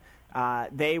Tech game.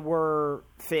 They were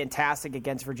fantastic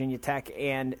against Virginia Tech,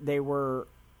 and they were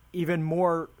even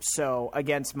more so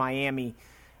against Miami.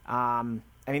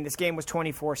 This game was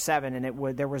 24-7, and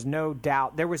there was no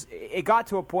doubt. It got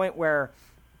to a point where,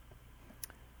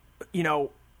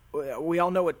 we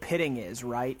all know what pitting is,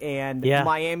 right? And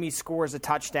Miami scores a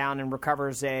touchdown and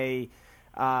recovers the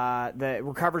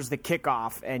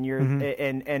kickoff,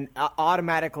 and and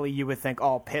automatically you would think,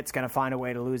 oh, Pitt's going to find a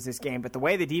way to lose this game. But the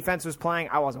way the defense was playing,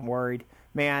 I wasn't worried,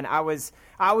 man. I was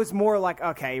more like,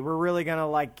 okay, we're really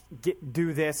going to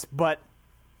do this, but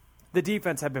the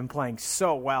defense had been playing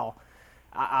so well.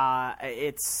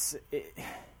 It's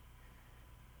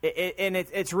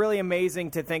really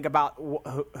amazing to think about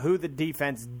who the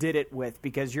defense did it with,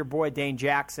 because your boy Dane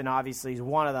Jackson obviously is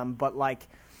one of them, but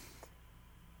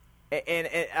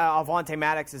Avonte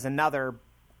Maddox is another.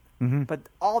 but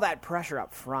all that pressure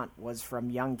up front was from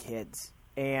young kids.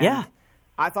 And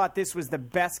I thought this was the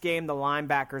best game the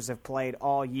linebackers have played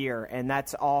all year, and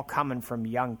that's all coming from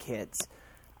young kids.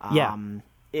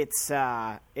 It's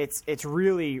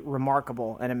really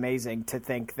remarkable and amazing to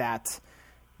think that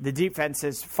the defense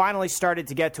has finally started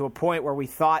to get to a point where we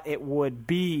thought it would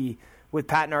be with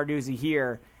Pat Narduzzi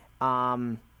here.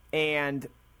 And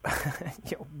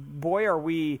boy, are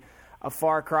we a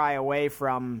far cry away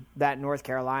from that North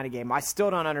Carolina game. I still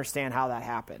don't understand how that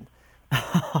happened.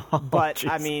 But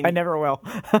I mean, I never will.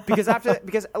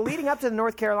 because leading up to the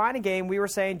North Carolina game, we were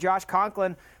saying Josh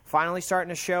Conklin finally starting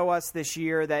to show us this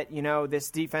year that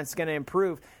this defense is going to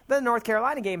improve. Then the North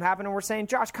Carolina game happened, and we're saying,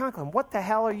 Josh Conklin, what the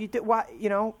hell are you doing? What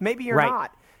maybe you're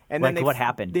not. And then what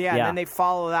happened? Yeah, and then they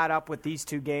follow that up with these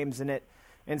two games, and it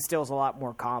instills a lot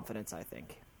more confidence, I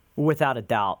think. Without a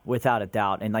doubt.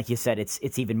 And like you said,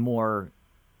 it's even more,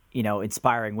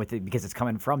 inspiring with it because it's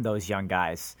coming from those young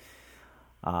guys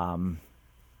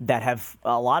that have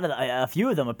a few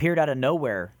of them appeared out of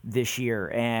nowhere this year.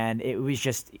 And it was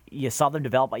just, you saw them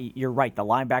develop. You're right. The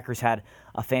linebackers had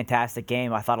a fantastic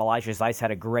game. I thought Elijah Zeiss had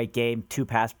a great game, 2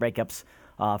 pass breakups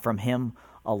from him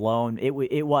alone. It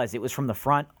was from the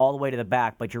front all the way to the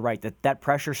back. But you're right. That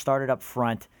pressure started up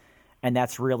front. And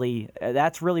that's really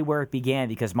where it began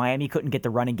because Miami couldn't get the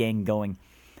running game going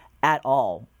at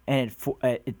all, and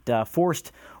it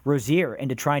forced Rozier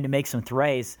into trying to make some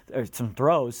throws,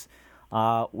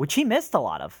 which he missed a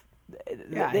lot of.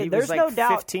 Yeah, he was like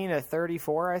 15 to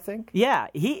 34, I think. Yeah,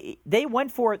 they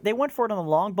went for it. They went for it on the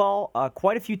long ball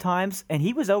quite a few times, and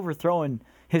he was overthrowing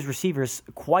his receivers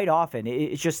quite often.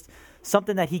 It's just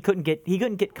something that he couldn't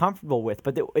get comfortable with.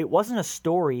 But it wasn't a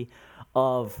story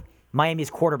of Miami's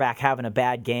quarterback having a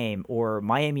bad game or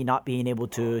Miami not being able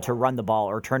to run the ball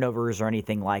or turnovers or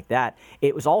anything like that.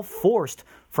 It was all forced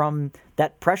from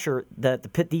that pressure that the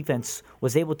Pitt defense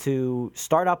was able to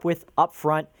start up with up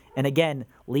front and, again,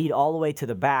 lead all the way to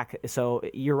the back. So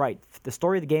you're right. The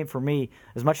story of the game for me,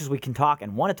 as much as we can talk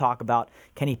and want to talk about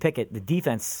Kenny Pickett, the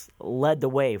defense led the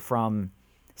way from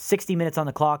 60 minutes on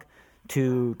the clock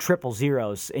to triple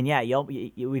zeros. And,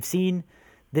 we've seen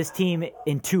this team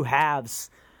in 2 halves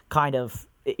kind of,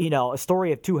 a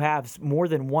story of 2 halves more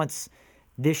than once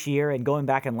this year and going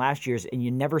back in last year's, and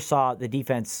you never saw the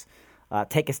defense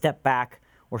take a step back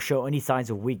or show any signs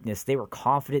of weakness. They were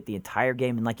confident the entire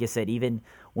game, and like you said, even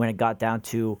when it got down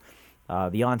to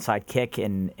the onside kick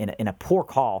and a poor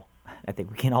call, I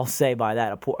think we can all say by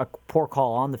that, a poor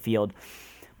call on the field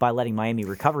by letting Miami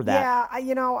recover that. Yeah,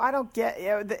 I don't get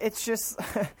it's just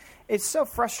it's so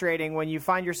frustrating when you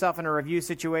find yourself in a review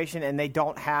situation and they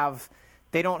don't have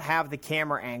the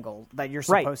camera angle that you're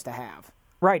supposed to have.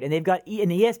 Right, and they've got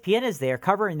and ESPN is there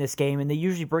covering this game, and they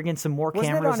usually bring in some more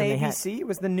cameras. Wasn't it on ABC? It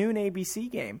was the noon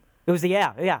ABC game. It was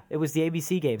it was the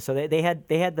ABC game. So they had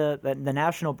the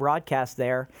national broadcast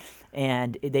there,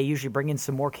 and they usually bring in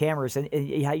some more cameras, and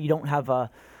you don't have a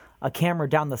camera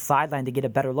down the sideline to get a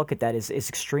better look at that is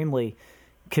extremely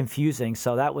confusing.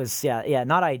 So that was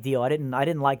not ideal. I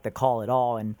didn't like the call at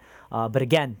all, and but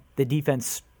again, the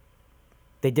defense,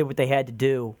 they did what they had to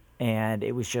do, and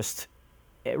it was just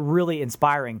really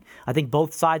inspiring. I think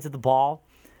both sides of the ball,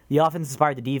 the offense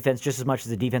inspired the defense just as much as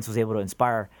the defense was able to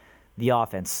inspire the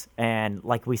offense. And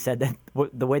like we said,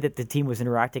 the way that the team was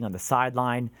interacting on the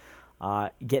sideline,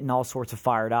 getting all sorts of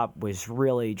fired up was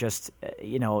really just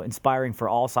inspiring for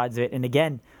all sides of it. And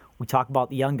again, we talk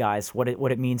about the young guys. What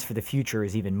it means for the future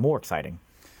is even more exciting.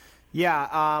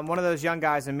 Yeah, one of those young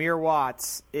guys, Amir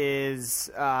Watts, is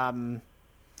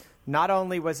not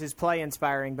only was his play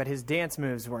inspiring, but his dance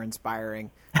moves were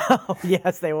inspiring. Oh,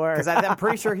 yes, they were. Because I'm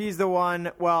pretty sure he's the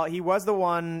one. Well, he was the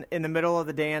one in the middle of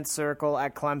the dance circle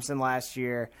at Clemson last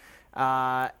year.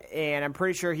 And I'm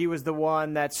pretty sure he was the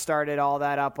one that started all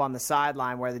that up on the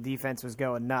sideline where the defense was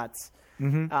going nuts.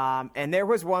 Mm-hmm. And there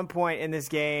was one point in this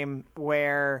game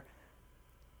where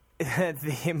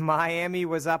the Miami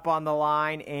was up on the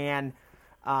line, and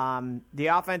the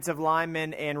offensive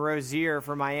lineman and Rozier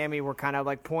for Miami were kind of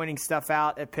like pointing stuff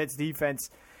out at Pitt's defense.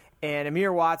 And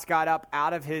Amir Watts got up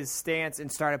out of his stance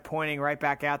and started pointing right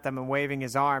back at them and waving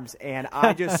his arms. And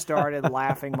I just started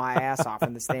laughing my ass off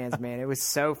in the stands, man. It was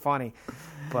so funny.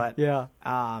 But, there's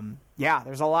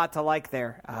a lot to like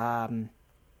there.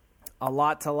 A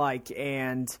lot to like.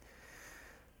 And,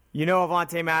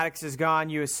 Avonte Maddox is gone.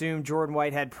 You assume Jordan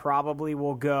Whitehead probably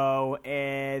will go.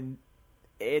 And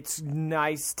it's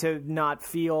nice to not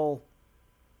feel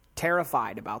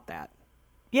terrified about that.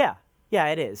 Yeah. Yeah,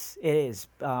 it is. It is.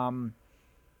 We can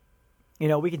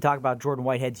talk about Jordan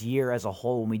Whitehead's year as a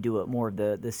whole when we do more of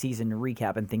the season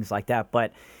recap and things like that.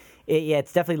 But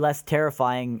it's definitely less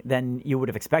terrifying than you would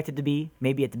have expected to be,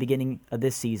 maybe at the beginning of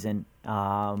this season,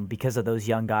 because of those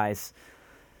young guys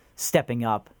stepping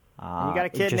up. You got a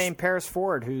kid named Paris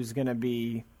Ford who's going to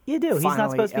be. You do. He's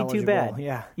not supposed to be too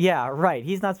bad. Yeah, right.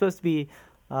 He's not supposed to be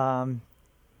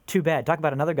too bad. Talk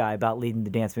about another guy about leading the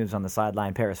dance moves on the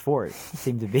sideline. Paris Ford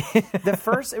seemed to be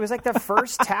It was like the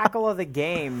first tackle of the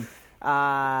game.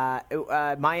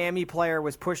 Miami player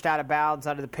was pushed out of bounds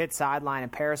out of the pit sideline,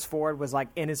 and Paris Ford was like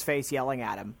in his face yelling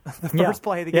at him. The first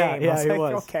play of the game. Yeah, I was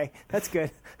like, okay, that's good.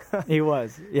 He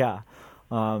was, yeah.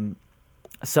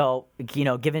 So,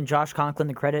 giving Josh Conklin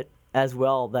the credit as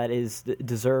well that is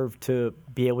deserved to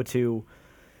be able to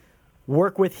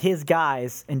work with his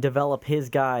guys and develop his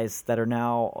guys that are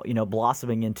now,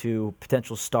 blossoming into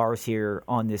potential stars here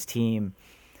on this team.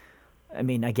 I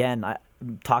mean, again, I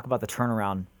talk about the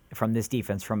turnaround from this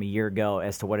defense from a year ago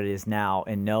as to what it is now,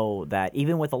 and know that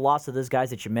even with the loss of those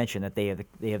guys that you mentioned, that they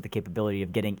have the capability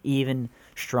of getting even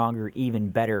stronger, even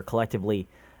better collectively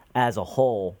as a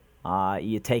whole.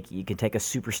 You can take a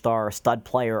superstar, a stud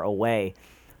player away,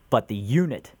 but the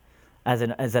unit, as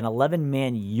an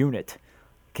 11-man unit,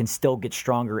 can still get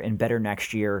stronger and better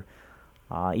next year,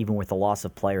 even with the loss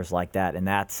of players like that. And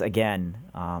that's, again,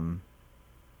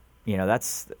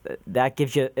 that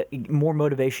gives you more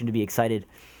motivation to be excited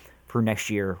for next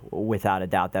year, without a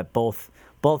doubt. That both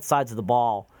sides of the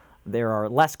ball, there are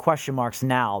less question marks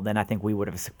now than I think we would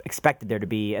have expected there to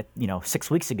be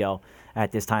 6 weeks ago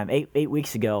at this time, 8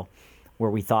 weeks ago, where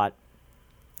we thought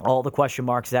all the question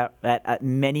marks at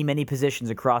many, many positions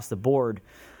across the board,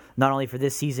 not only for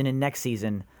this season and next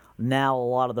season. Now a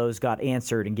lot of those got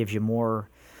answered, and gives you a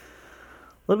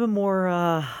little bit more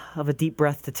of a deep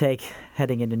breath to take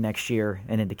heading into next year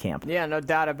and into camp. Yeah, no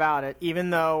doubt about it. Even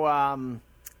though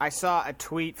I saw a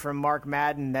tweet from Mark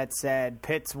Madden that said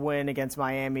Pitt's win against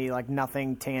Miami, like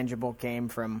nothing tangible came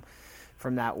from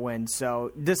that win.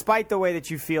 So despite the way that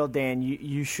you feel, Dan,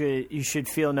 you should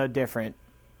feel no different.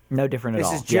 No different at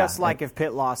all. This is just like if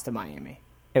Pitt lost to Miami.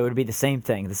 It would be the same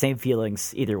thing, the same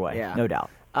feelings either way, no doubt.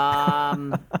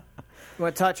 You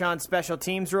want to touch on special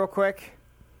teams real quick?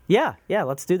 Yeah,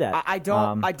 let's do that. I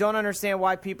don't understand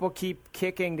why people keep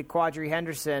kicking to Quadri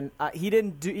Henderson. He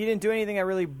didn't do anything that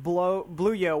really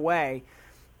blew you away.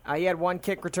 He had one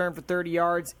kick return for 30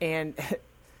 yards and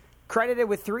credited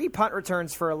with 3 punt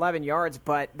returns for 11 yards.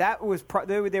 But that was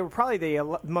they were probably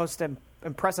the most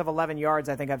impressive 11 yards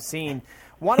I think I've seen.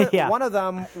 One of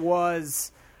them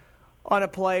was on a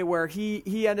play where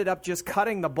he ended up just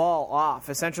cutting the ball off.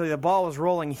 Essentially, the ball was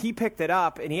rolling. He picked it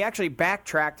up, and he actually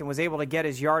backtracked and was able to get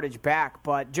his yardage back.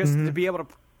 But just to be able to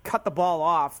cut the ball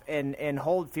off and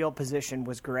hold field position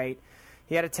was great.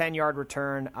 He had a 10-yard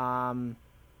return.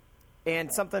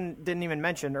 And something didn't even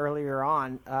mention earlier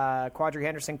on, Quadri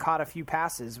Henderson caught a few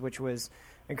passes, which was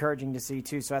encouraging to see,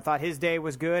 too. So I thought his day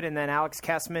was good, and then Alex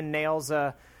Kessman nails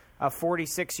a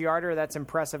 46-yarder. That's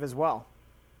impressive as well.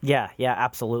 Yeah,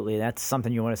 absolutely. That's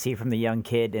something you want to see from the young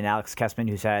kid and Alex Kessman,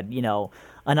 who's had,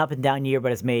 an up and down year,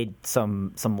 but has made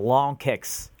some long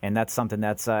kicks, and that's something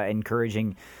that's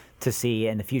encouraging to see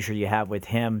in the future you have with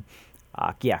him.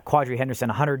 Quadri Henderson,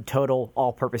 100 total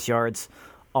all-purpose yards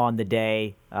on the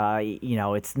day.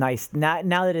 It's nice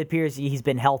now that it appears he's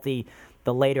been healthy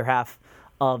the later half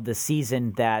of the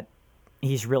season, that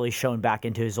he's really shown back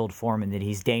into his old form and that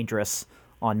he's dangerous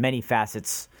on many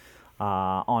facets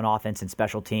on offense and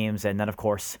special teams. And then, of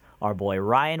course, our boy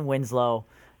Ryan Winslow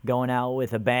going out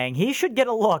with a bang. He should get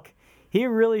a look. He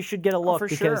really should get a look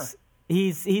because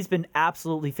he's been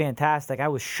absolutely fantastic. I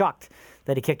was shocked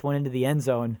that he kicked one into the end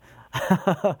zone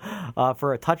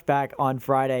for a touchback on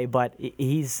Friday, but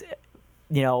he's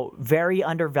very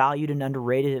undervalued and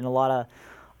underrated in a lot of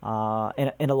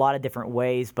in a lot of different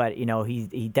ways. But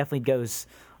he definitely goes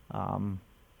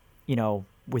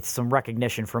with some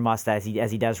recognition from us as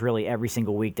he does really every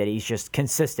single week, that he's just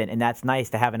consistent, and that's nice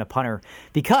to have in a punter.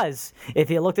 Because if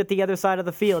you looked at the other side of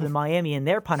the field in Miami and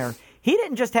their punter, he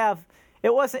didn't just have.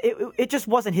 It just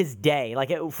wasn't his day,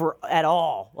 at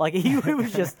all.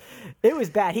 It was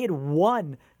bad. He had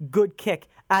one good kick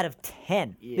out of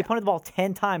 10. Yeah. They punted the ball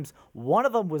 10 times. One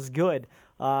of them was good.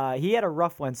 He had a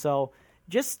rough one. So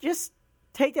just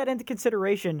take that into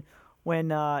consideration when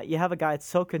you have a guy that's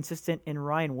so consistent in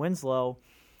Ryan Winslow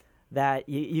that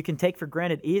you can take for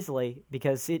granted easily,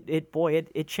 because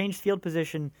it changed field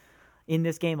position in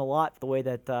this game a lot, the way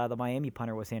that the Miami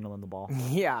punter was handling the ball.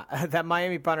 Yeah, that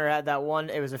Miami punter had that one.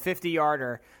 It was a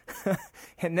 50-yarder,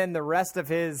 and then the rest of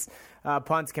his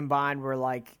punts combined were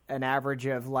like an average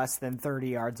of less than 30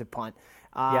 yards a punt.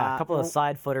 A couple of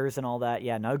side footers and all that.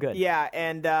 Yeah, no good. Yeah,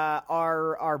 and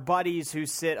our buddies who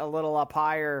sit a little up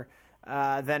higher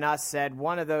than us said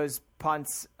one of those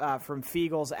punts from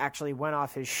Fiegels actually went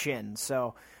off his shin.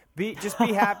 So just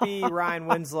be happy Ryan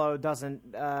Winslow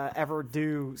doesn't ever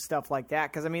do stuff like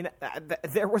that. Because, I mean,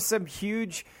 there were some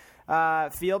huge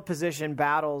field position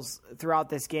battles throughout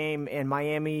this game, and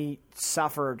Miami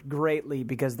suffered greatly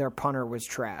because their punter was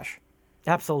trash.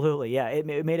 Absolutely, yeah.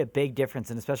 It made a big difference,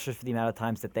 and especially for the amount of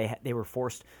times that they were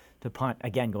forced to punt.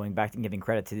 Again, going back and giving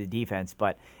credit to the defense,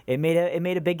 but it made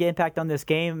a big impact on this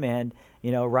game. And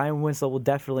Ryan Winslow will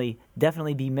definitely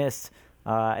be missed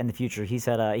in the future. He's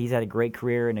had a great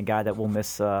career, and a guy that we'll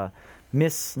miss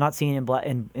not seeing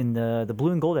in the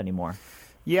blue and gold anymore.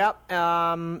 Yep,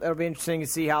 it'll be interesting to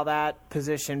see how that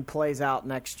position plays out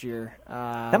next year.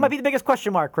 That might be the biggest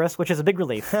question mark, Chris, which is a big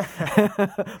relief.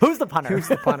 Who's the punter? Who's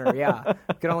the punter? Yeah,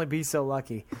 can only be so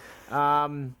lucky.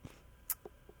 I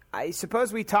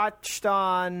suppose we touched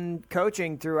on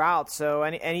coaching throughout. So,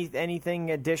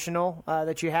 anything additional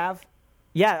that you have?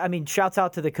 Yeah, I mean, shouts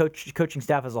out to the coaching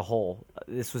staff as a whole.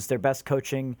 This was their best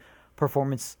coaching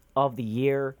performance of the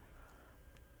year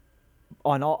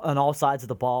on all sides of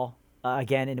the ball.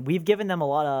 Again, and we've given them a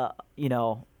little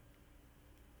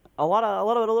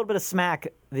bit of smack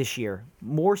this year,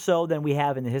 more so than we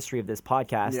have in the history of this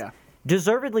podcast. Yeah.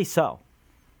 Deservedly so.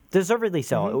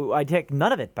 Mm-hmm. I take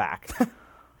none of it back.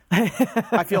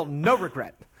 I feel no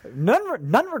regret.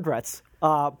 None regrets.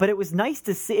 But it was nice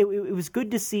to see. It was good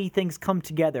to see things come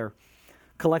together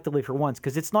collectively for once,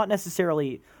 because it's not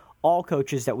necessarily all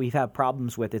coaches that we've had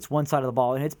problems with. It's one side of the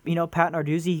ball, and it's Pat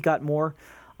Narduzzi. He got more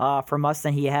from us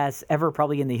than he has ever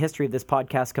probably in the history of this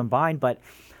podcast combined, but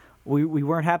we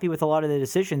weren't happy with a lot of the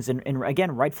decisions, and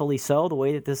again, rightfully so, the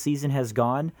way that this season has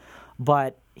gone,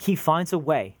 but he finds a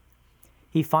way.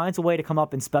 He finds a way to come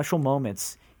up in special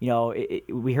moments.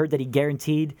 We heard that he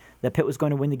guaranteed that Pitt was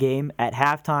going to win the game at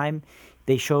halftime.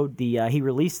 They showed he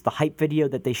released the hype video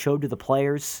that they showed to the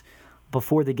players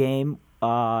before the game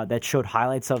that showed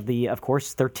highlights of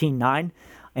course, 13-9,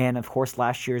 and, of course,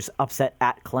 last year's upset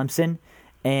at Clemson.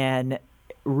 And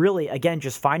really, again,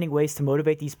 just finding ways to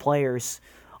motivate these players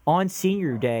on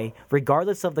Senior Day,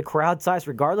 regardless of the crowd size,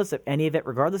 regardless of any of it,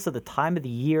 regardless of the time of the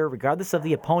year, regardless of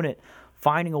the opponent,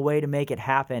 finding a way to make it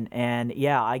happen. And,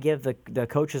 yeah, I give the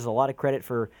coaches a lot of credit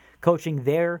for coaching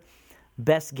their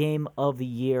best game of the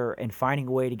year and finding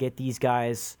a way to get these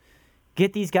guys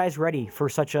ready for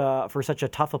such a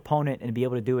tough opponent and be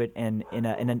able to do it in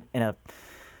a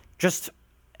just,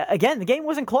 again, the game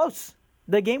wasn't close.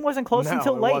 The game wasn't close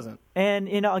until late. Wasn't. And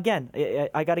again,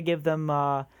 I got to give them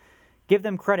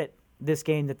credit this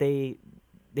game that they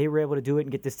were able to do it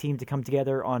and get this team to come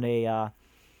together on a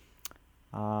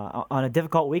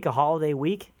difficult week, a holiday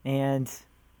week, and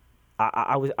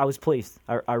I was pleased.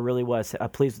 I really was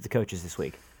pleased with the coaches this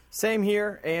week. Same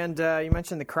here, and you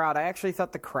mentioned the crowd. I actually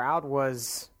thought the crowd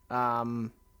was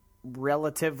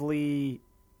relatively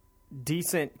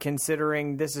decent,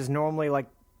 considering this is normally like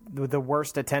the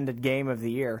worst attended game of the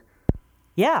year.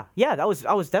 Yeah, I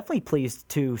was definitely pleased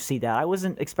to see that. I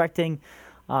wasn't expecting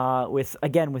with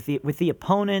the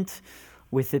opponent,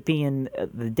 with it being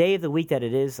the day of the week that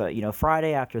it is,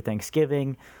 Friday after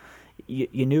Thanksgiving.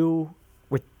 You knew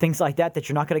with things like that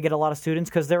you're not going to get a lot of students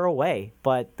because they're away.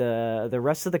 But the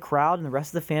rest of the crowd and the rest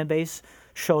of the fan base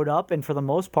showed up, and for the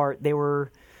most part, they were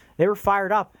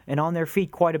fired up and on their feet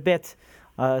quite a bit.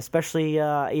 Especially,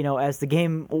 as the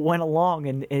game went along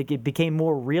and it became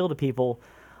more real to people,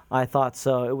 I thought.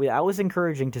 So I was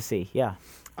encouraging to see, yeah.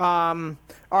 All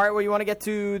right, well, you want to get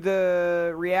to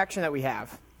the reaction that we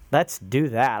have? Let's do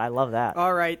that. I love that.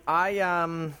 All right. I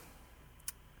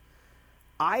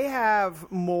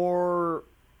have more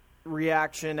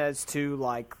reaction as to,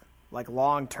 like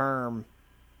long-term.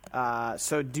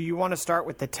 So do you want to start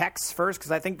with the texts first?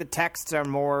 Because I think the texts are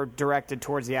more directed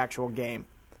towards the actual game.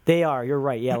 They are. You're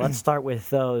right. Yeah, let's start with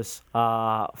those.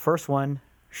 First one,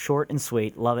 short and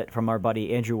sweet. Love it, from our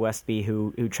buddy Andrew Westby,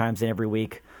 who chimes in every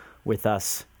week with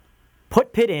us.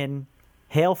 Put Pitt in.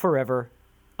 Hail forever.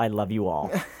 I love you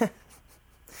all.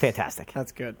 Fantastic.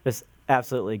 That's good. Just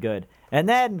absolutely good. And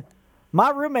then my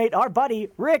roommate, our buddy,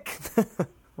 Rick.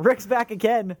 Rick's back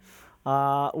again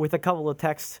with a couple of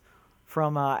texts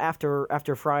from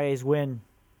after Friday's win.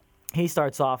 He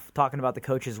starts off talking about the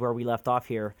coaches where we left off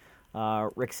here.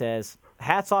 Rick says,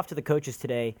 hats off to the coaches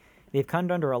today. They've come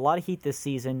under a lot of heat this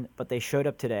season, but they showed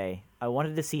up today. I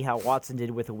wanted to see how Watson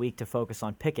did with a week to focus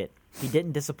on Pickett. He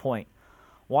didn't disappoint.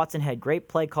 Watson had great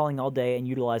play calling all day and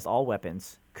utilized all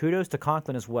weapons. Kudos to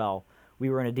Conklin as well. We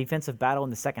were in a defensive battle in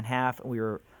the second half, and we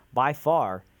were by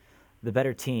far the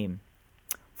better team.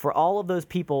 For all of those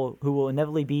people who will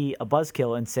inevitably be a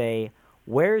buzzkill and say,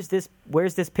 where's this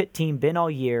Pitt team been all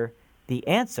year? The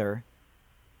answer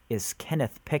is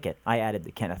Kenneth Pickett. I added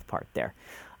the Kenneth part there.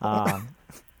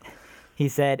 He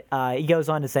said, he goes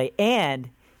on to say, and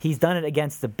he's done it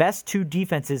against the best 2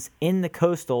 defenses in the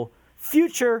Coastal.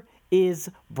 Future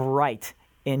is bright.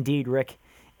 Indeed, Rick.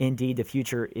 Indeed, the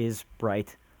future is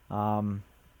bright.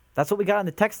 That's what we got on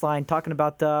the text line, talking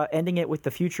about ending it with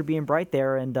the future being bright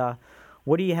there. And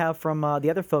what do you have from the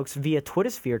other folks via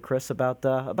Twittersphere, Chris, about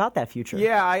that future?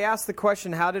 Yeah, I asked the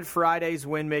question, how did Friday's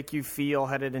win make you feel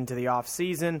headed into the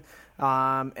offseason?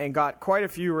 And got quite a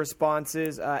few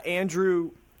responses.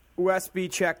 Andrew Westby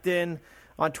checked in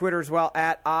on Twitter as well,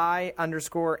 at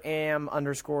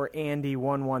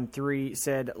I_am_Andy113,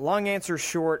 said, long answer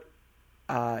short,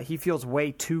 he feels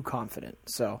way too confident.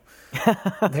 So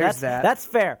there's that. That's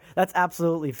fair. That's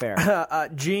absolutely fair.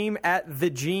 Jeem at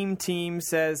the Jeem team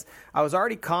says, I was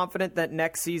already confident that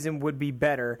next season would be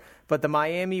better, but the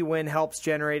Miami win helps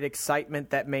generate excitement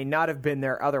that may not have been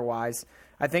there otherwise.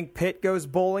 I think Pitt goes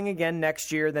bowling again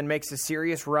next year, then makes a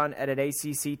serious run at an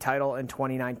ACC title in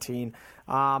 2019.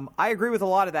 I agree with a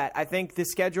lot of that. I think the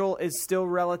schedule is still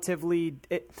relatively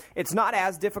it's not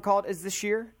as difficult as this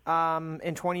year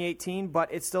in 2018,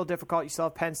 but it's still difficult. You still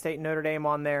have Penn State and Notre Dame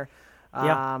on there.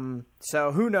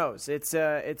 So who knows?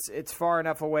 It's far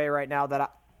enough away right now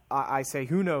that I say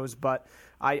who knows, but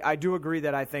I do agree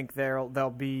that I think they'll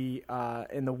be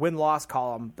in the win-loss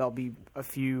column, they'll be a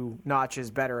few notches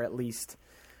better at least.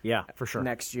 Yeah, for sure.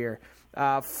 Next year.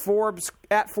 Forbes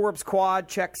Quad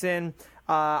checks in.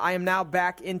 I am now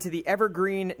back into the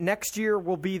evergreen next year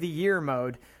will be the year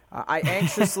mode. I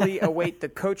anxiously await the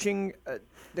coaching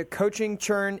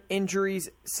churn, injuries,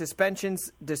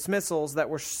 suspensions, dismissals that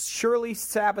will surely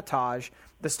sabotage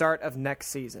the start of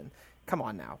next season. Come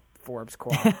on now, Forbes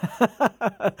Quad.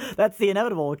 That's the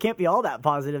inevitable. It can't be all that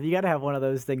positive. You got to have one of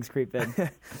those things creep in.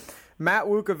 Matt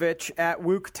Wukovich at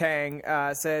Wooktang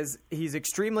says he's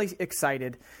extremely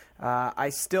excited. I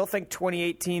still think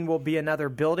 2018 will be another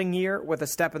building year with a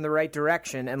step in the right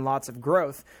direction and lots of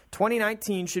growth.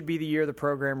 2019 should be the year the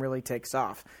program really takes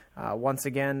off. Once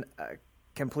again,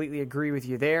 completely agree with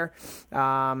you there.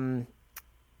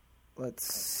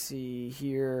 Let's see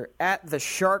here. At the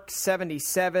Shark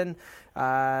 77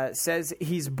 says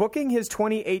he's booking his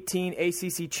 2018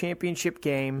 ACC championship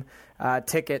game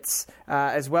tickets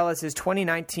as well as his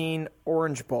 2019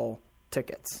 Orange Bowl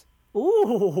tickets.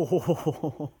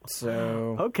 Ooh.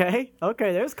 So okay.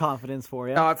 There's confidence for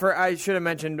you. I should have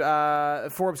mentioned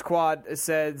Forbes Quad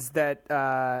says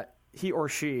that he or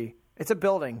she. It's a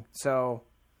building, so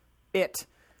it.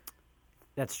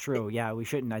 That's true. Yeah, we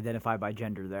shouldn't identify by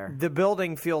gender there. The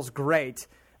building feels great.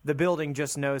 The building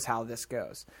just knows how this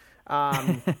goes.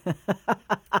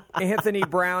 Anthony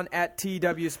Brown at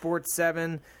TW Sports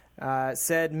 7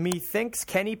 said, methinks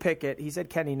Kenny Pickett, he said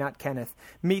Kenny, not Kenneth,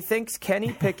 methinks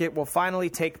Kenny Pickett will finally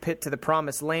take Pitt to the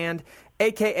promised land,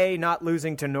 a.k.a. not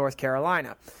losing to North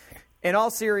Carolina. In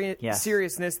all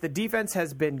seriousness, the defense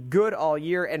has been good all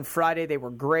year, and Friday they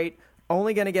were great.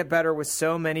 Only going to get better with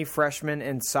so many freshmen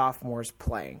and sophomores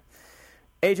playing.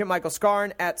 Agent Michael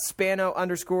Scarn at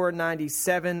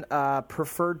Spano_97,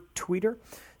 preferred tweeter,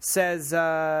 says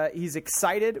he's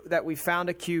excited that we found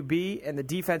a QB and the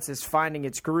defense is finding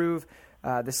its groove.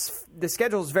 The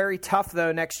schedule is very tough,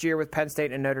 though, next year with Penn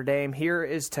State and Notre Dame. Here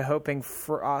is to hoping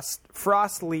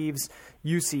Frost leaves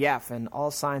UCF, and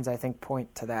all signs, I think,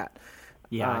 point to that.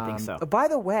 Yeah, I think so. By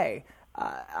the way,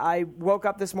 I woke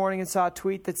up this morning and saw a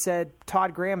tweet that said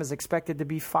Todd Graham is expected to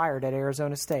be fired at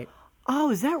Arizona State. Oh,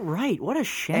 is that right? What a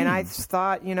shame. And I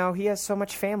thought, he has so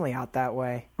much family out that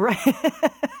way. Right.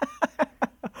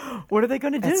 What are they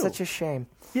going to do? That's such a shame.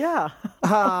 Yeah.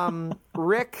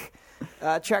 Rick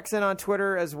checks in on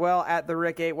Twitter as well, at the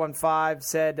Rick815,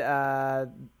 said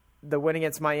the win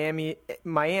against Miami,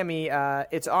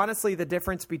 it's honestly the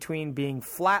difference between being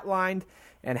flatlined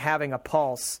and having a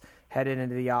pulse headed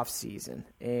into the offseason.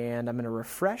 And I'm going to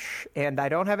refresh, and I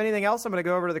don't have anything else. I'm going to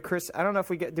go over to the Chris. I don't know if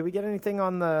did we get anything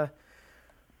on the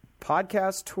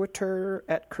podcast Twitter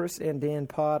at Chris and Dan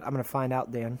Pod? I'm going to find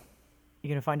out, Dan. You're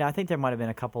going to find out. I think there might have been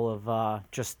a couple of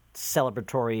just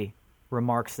celebratory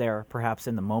remarks there, perhaps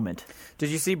in the moment. Did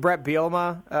you see Brett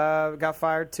Bielema got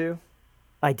fired too?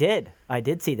 I did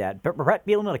see that. Brett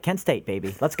Bielema to Kent State,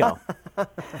 baby. Let's go.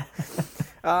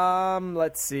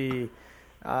 Let's see.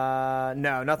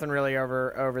 No, nothing really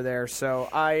over there. So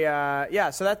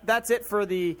so that's it for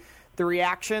the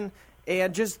reaction.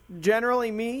 And just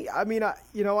generally I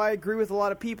agree with a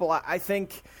lot of people. I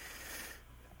think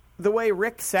the way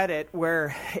Rick said it,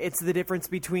 where it's the difference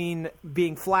between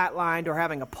being flatlined or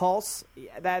having a pulse,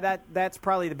 that's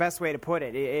probably the best way to put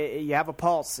it. You have a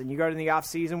pulse, and you go to the off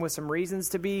season with some reasons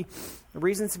to be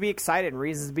excited,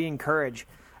 reasons to be encouraged.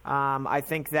 I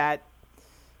think that,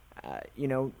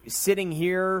 sitting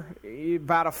here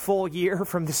about a full year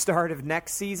from the start of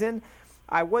next season,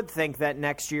 I would think that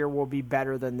next year will be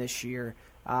better than this year.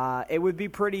 It would be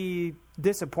pretty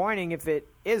disappointing if it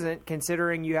isn't,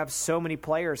 considering you have so many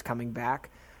players coming back.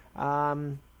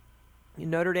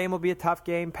 Notre Dame will be a tough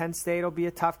game. Penn State will be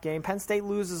a tough game. Penn State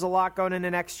loses a lot going into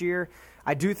next year.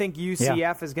 I do think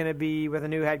UCF is going to be with a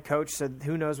new head coach, so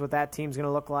who knows what that team's going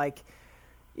to look like.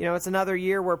 It's another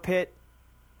year where Pitt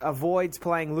avoids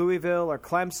playing Louisville or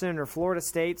Clemson or Florida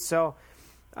State. So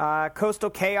Coastal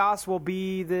Chaos will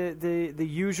be the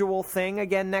usual thing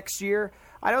again next year.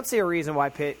 I don't see a reason why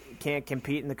Pitt can't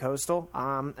compete in the Coastal.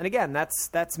 And again,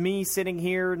 that's me sitting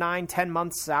here 9-10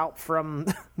 months out from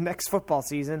next football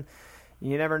season.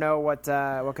 You never know what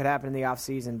could happen in the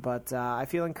offseason, but I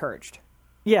feel encouraged.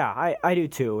 Yeah, I do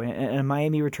too. And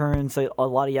Miami returns a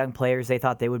lot of young players. They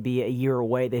thought they would be a year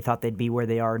away. They thought they'd be where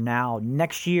they are now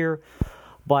next year.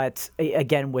 But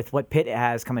again, with what Pitt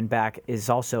has coming back is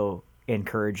also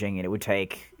encouraging, and it would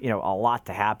take a lot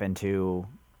to happen to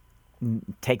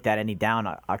take that any down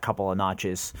a couple of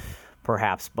notches,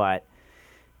 perhaps. But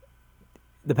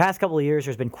the past couple of years,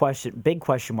 there's been big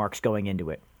question marks going into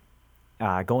it.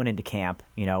 Going into camp,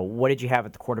 what did you have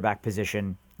at the quarterback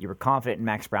position? You were confident in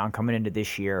Max Brown coming into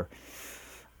this year.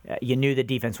 You knew the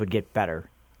defense would get better.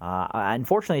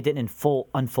 Unfortunately, it didn't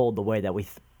unfold the way that we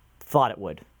thought it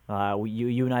would.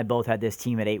 You and I both had this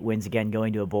team at 8 wins again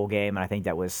going to a bowl game, and I think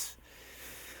that was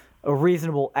a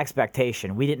reasonable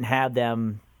expectation. We didn't have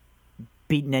them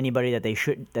beating anybody that they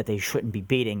shouldn't be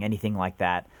beating, anything like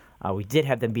that. We did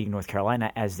have them beating North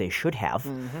Carolina as they should have.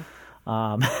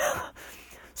 Mm-hmm.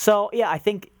 So yeah, I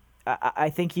think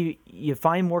you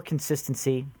find more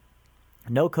consistency,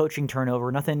 no coaching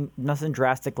turnover, nothing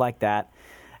drastic like that.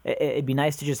 It'd be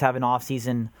nice to just have an off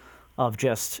season of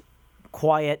just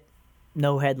quiet,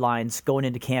 no headlines going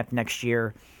into camp next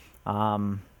year.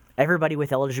 Everybody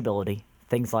with eligibility,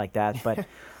 things like that. But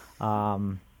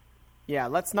yeah,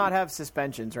 let's not have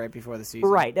suspensions right before the season.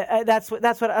 Right. That's what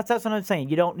I'm saying.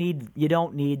 You don't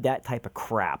need that type of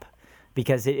crap,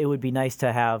 because it would be nice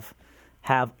to have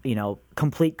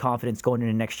complete confidence going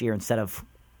into next year instead of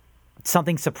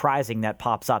something surprising that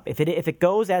pops up. If it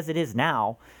goes as it is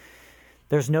now,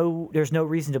 there's no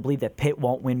reason to believe that Pitt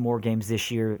won't win more games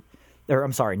next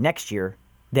year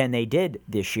than they did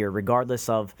this year, regardless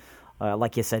of,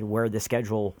 like you said, where the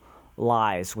schedule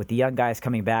lies. With the young guys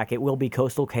coming back, it will be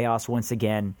Coastal Chaos once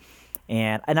again.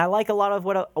 And I like a lot of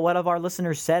what of our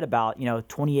listeners said about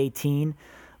 2018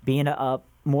 being a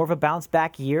more of a bounce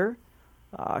back year.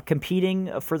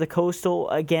 Competing for the Coastal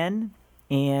again,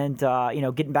 and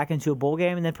getting back into a bowl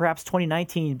game, and then perhaps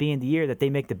 2019 being the year that they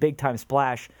make the big time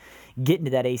splash, get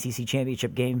into that ACC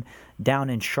championship game down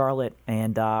in Charlotte,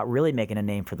 and really making a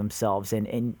name for themselves.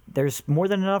 And there's more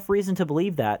than enough reason to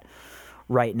believe that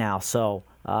right now. So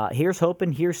here's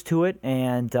hoping, here's to it,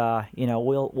 and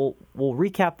we'll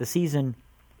recap the season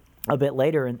a bit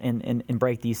later and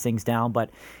break these things down. But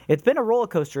it's been a roller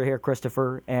coaster here,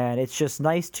 Christopher, and it's just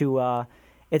nice to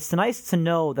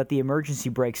know that the emergency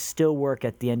brakes still work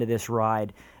at the end of this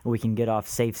ride, and we can get off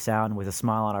safe sound with a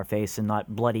smile on our face and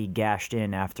not bloody gashed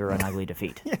in after an ugly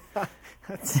defeat. Yeah,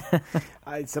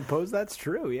 I suppose that's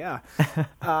true, yeah.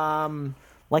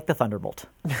 Like the Thunderbolt.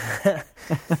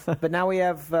 But now we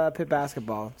have Pitt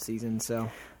basketball season,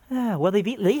 so... well, they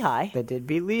beat Lehigh. They did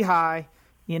beat Lehigh.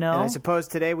 And I suppose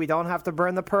today we don't have to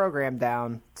burn the program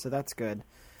down, so that's good.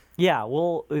 Yeah,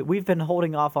 well, we've been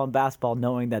holding off on basketball,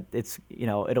 knowing that it's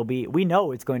it'll be. We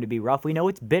know it's going to be rough. We know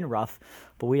it's been rough,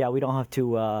 but we don't have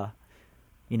to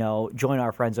join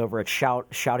our friends over at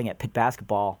shouting at Pitt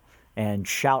basketball and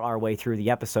shout our way through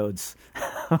the episodes,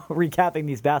 recapping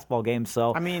these basketball games.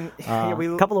 So I mean,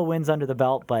 a couple of wins under the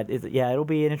belt, but it'll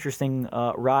be an interesting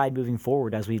ride moving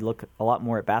forward as we look a lot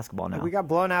more at basketball now. We got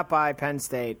blown out by Penn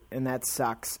State, and that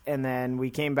sucks. And then we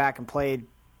came back and played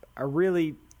a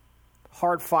really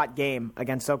hard-fought game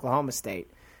against Oklahoma State.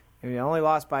 And we only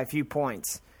lost by a few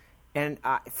points. And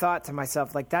I thought to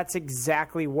myself, that's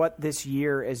exactly what this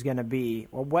year is going to be.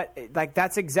 Or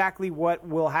that's exactly what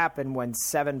will happen when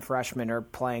 7 freshmen are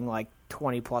playing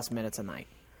 20-plus minutes a night.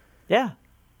 Yeah,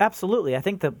 absolutely. I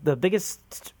think the biggest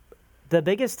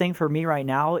thing for me right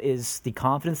now is the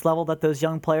confidence level that those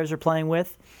young players are playing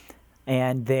with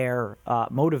and their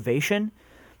motivation.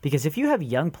 Because if you have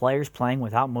young players playing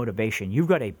without motivation, you've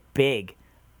got a big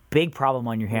problem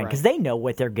on your hand, because they know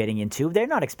what they're getting into. They're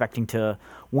not expecting to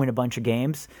win a bunch of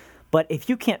games. But if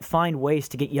you can't find ways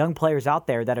to get young players out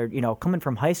there that are, coming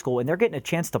from high school and they're getting a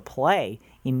chance to play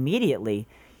immediately,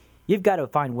 you've got to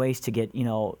find ways to get,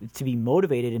 to be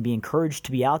motivated and be encouraged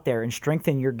to be out there and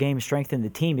strengthen your game, strengthen the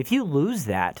team. If you lose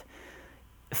that,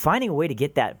 finding a way to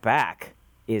get that back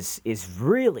is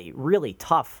really, really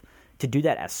tough to do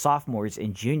that as sophomores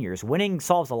and juniors. Winning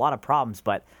solves a lot of problems,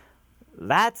 but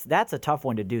that's a tough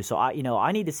one to do. So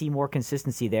I need to see more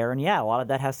consistency there, and a lot of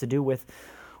that has to do with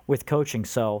coaching.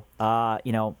 So I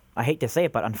hate to say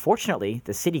it, but unfortunately,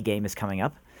 the City game is coming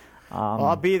up. Well,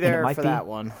 I'll be there for that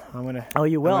one. Oh,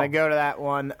 you will? I'm gonna go to that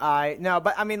one. I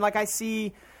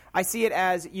see it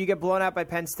as you get blown out by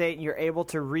Penn State, and you're able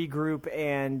to regroup,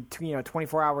 and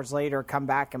 24 hours later come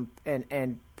back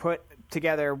and put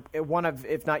together one of,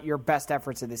 if not your best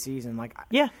efforts of the season.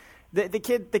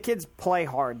 The kids play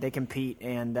hard, they compete,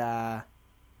 and I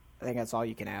think that's all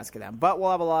you can ask of them. But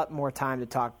we'll have a lot more time to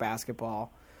talk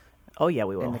basketball. Oh yeah,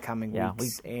 we will in the coming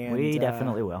weeks. We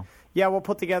definitely will. Yeah, we'll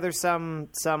put together some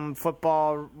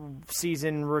football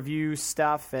season review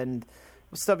stuff, and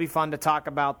it'll still be fun to talk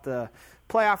about the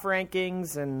playoff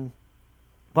rankings and.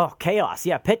 Well, chaos.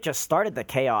 Yeah, Pitt just started the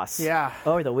chaos. Yeah.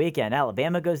 Over the weekend,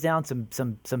 Alabama goes down.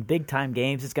 Some big time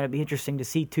games. It's going to be interesting to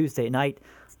see Tuesday night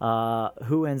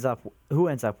who ends up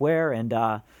where. And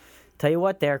tell you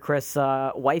what, there, Chris,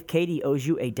 wife Katie owes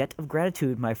you a debt of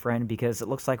gratitude, my friend, because it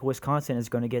looks like Wisconsin is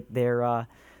going to get their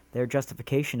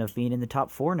justification of being in the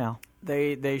top 4 now.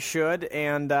 They should,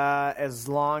 and as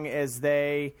long as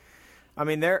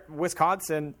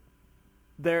Wisconsin,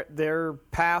 their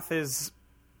path is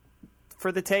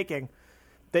for the taking.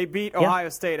 They beat Ohio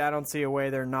State. I don't see a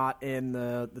way they're not in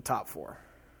the top 4.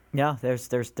 Yeah,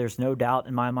 there's no doubt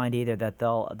in my mind either that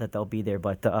they'll be there.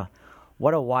 But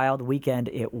what a wild weekend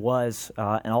it was,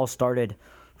 and all started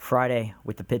Friday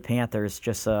with the Pitt Panthers.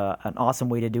 Just an awesome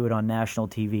way to do it on national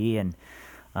TV, and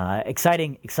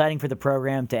exciting for the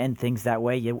program to end things that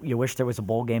way. You wish there was a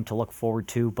bowl game to look forward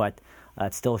to, but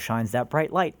it still shines that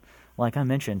bright light, like I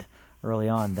mentioned early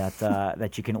on,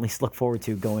 that you can at least look forward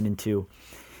to going into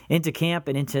camp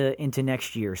and into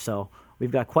next year. So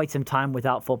we've got quite some time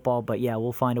without football, but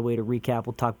we'll find a way to recap.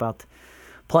 We'll talk about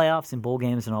playoffs and bowl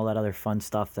games and all that other fun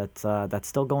stuff that's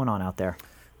still going on out there.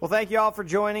 Well, thank you all for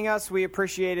joining us. We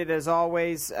appreciate it as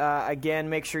always. Again,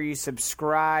 make sure you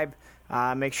subscribe.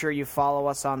 Make sure you follow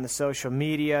us on the social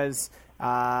medias.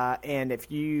 And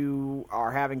if you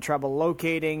are having trouble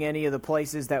locating any of the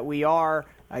places that we are,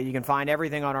 you can find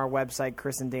everything on our website,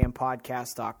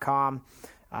 chrisanddanpodcast.com.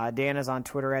 Dan is on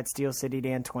Twitter at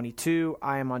SteelCityDan22.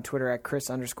 I am on Twitter at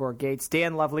Chris_Gates.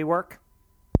 Dan, lovely work.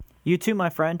 You too, my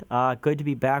friend. Good to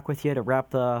be back with you to wrap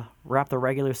the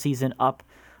regular season up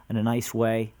in a nice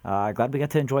way. Glad we got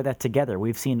to enjoy that together.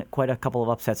 We've seen quite a couple of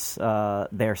upsets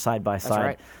there side by side. That's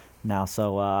right. Now,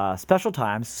 so special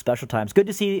times. Good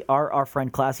to see our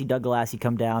friend Classy Doug Galassi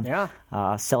come down.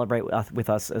 Yeah. Celebrate with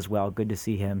us as well. Good to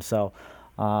see him. So,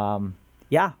 I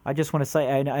just want to say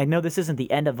I know this isn't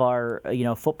the end of our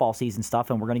football season stuff,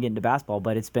 and we're going to get into basketball,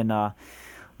 but it's been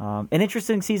an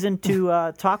interesting season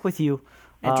to talk with you.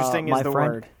 Interesting is the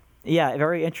friend. word. Yeah,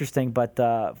 very interesting. But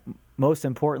most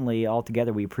importantly,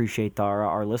 altogether, we appreciate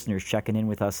our listeners checking in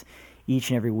with us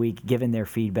each and every week, giving their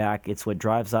feedback. It's what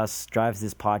drives this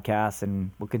podcast,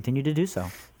 and we'll continue to do so.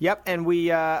 Yep, and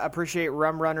we appreciate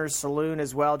Rum Runners Saloon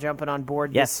as well, jumping on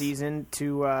board this season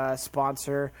to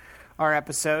sponsor our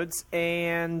episodes.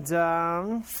 And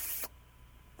I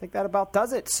think that about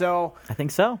does it. So I think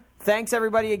so. Thanks,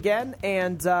 everybody, again,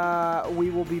 and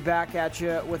we will be back at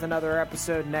you with another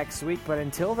episode next week. But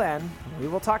until then, we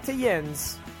will talk to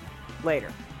Yins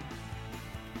later.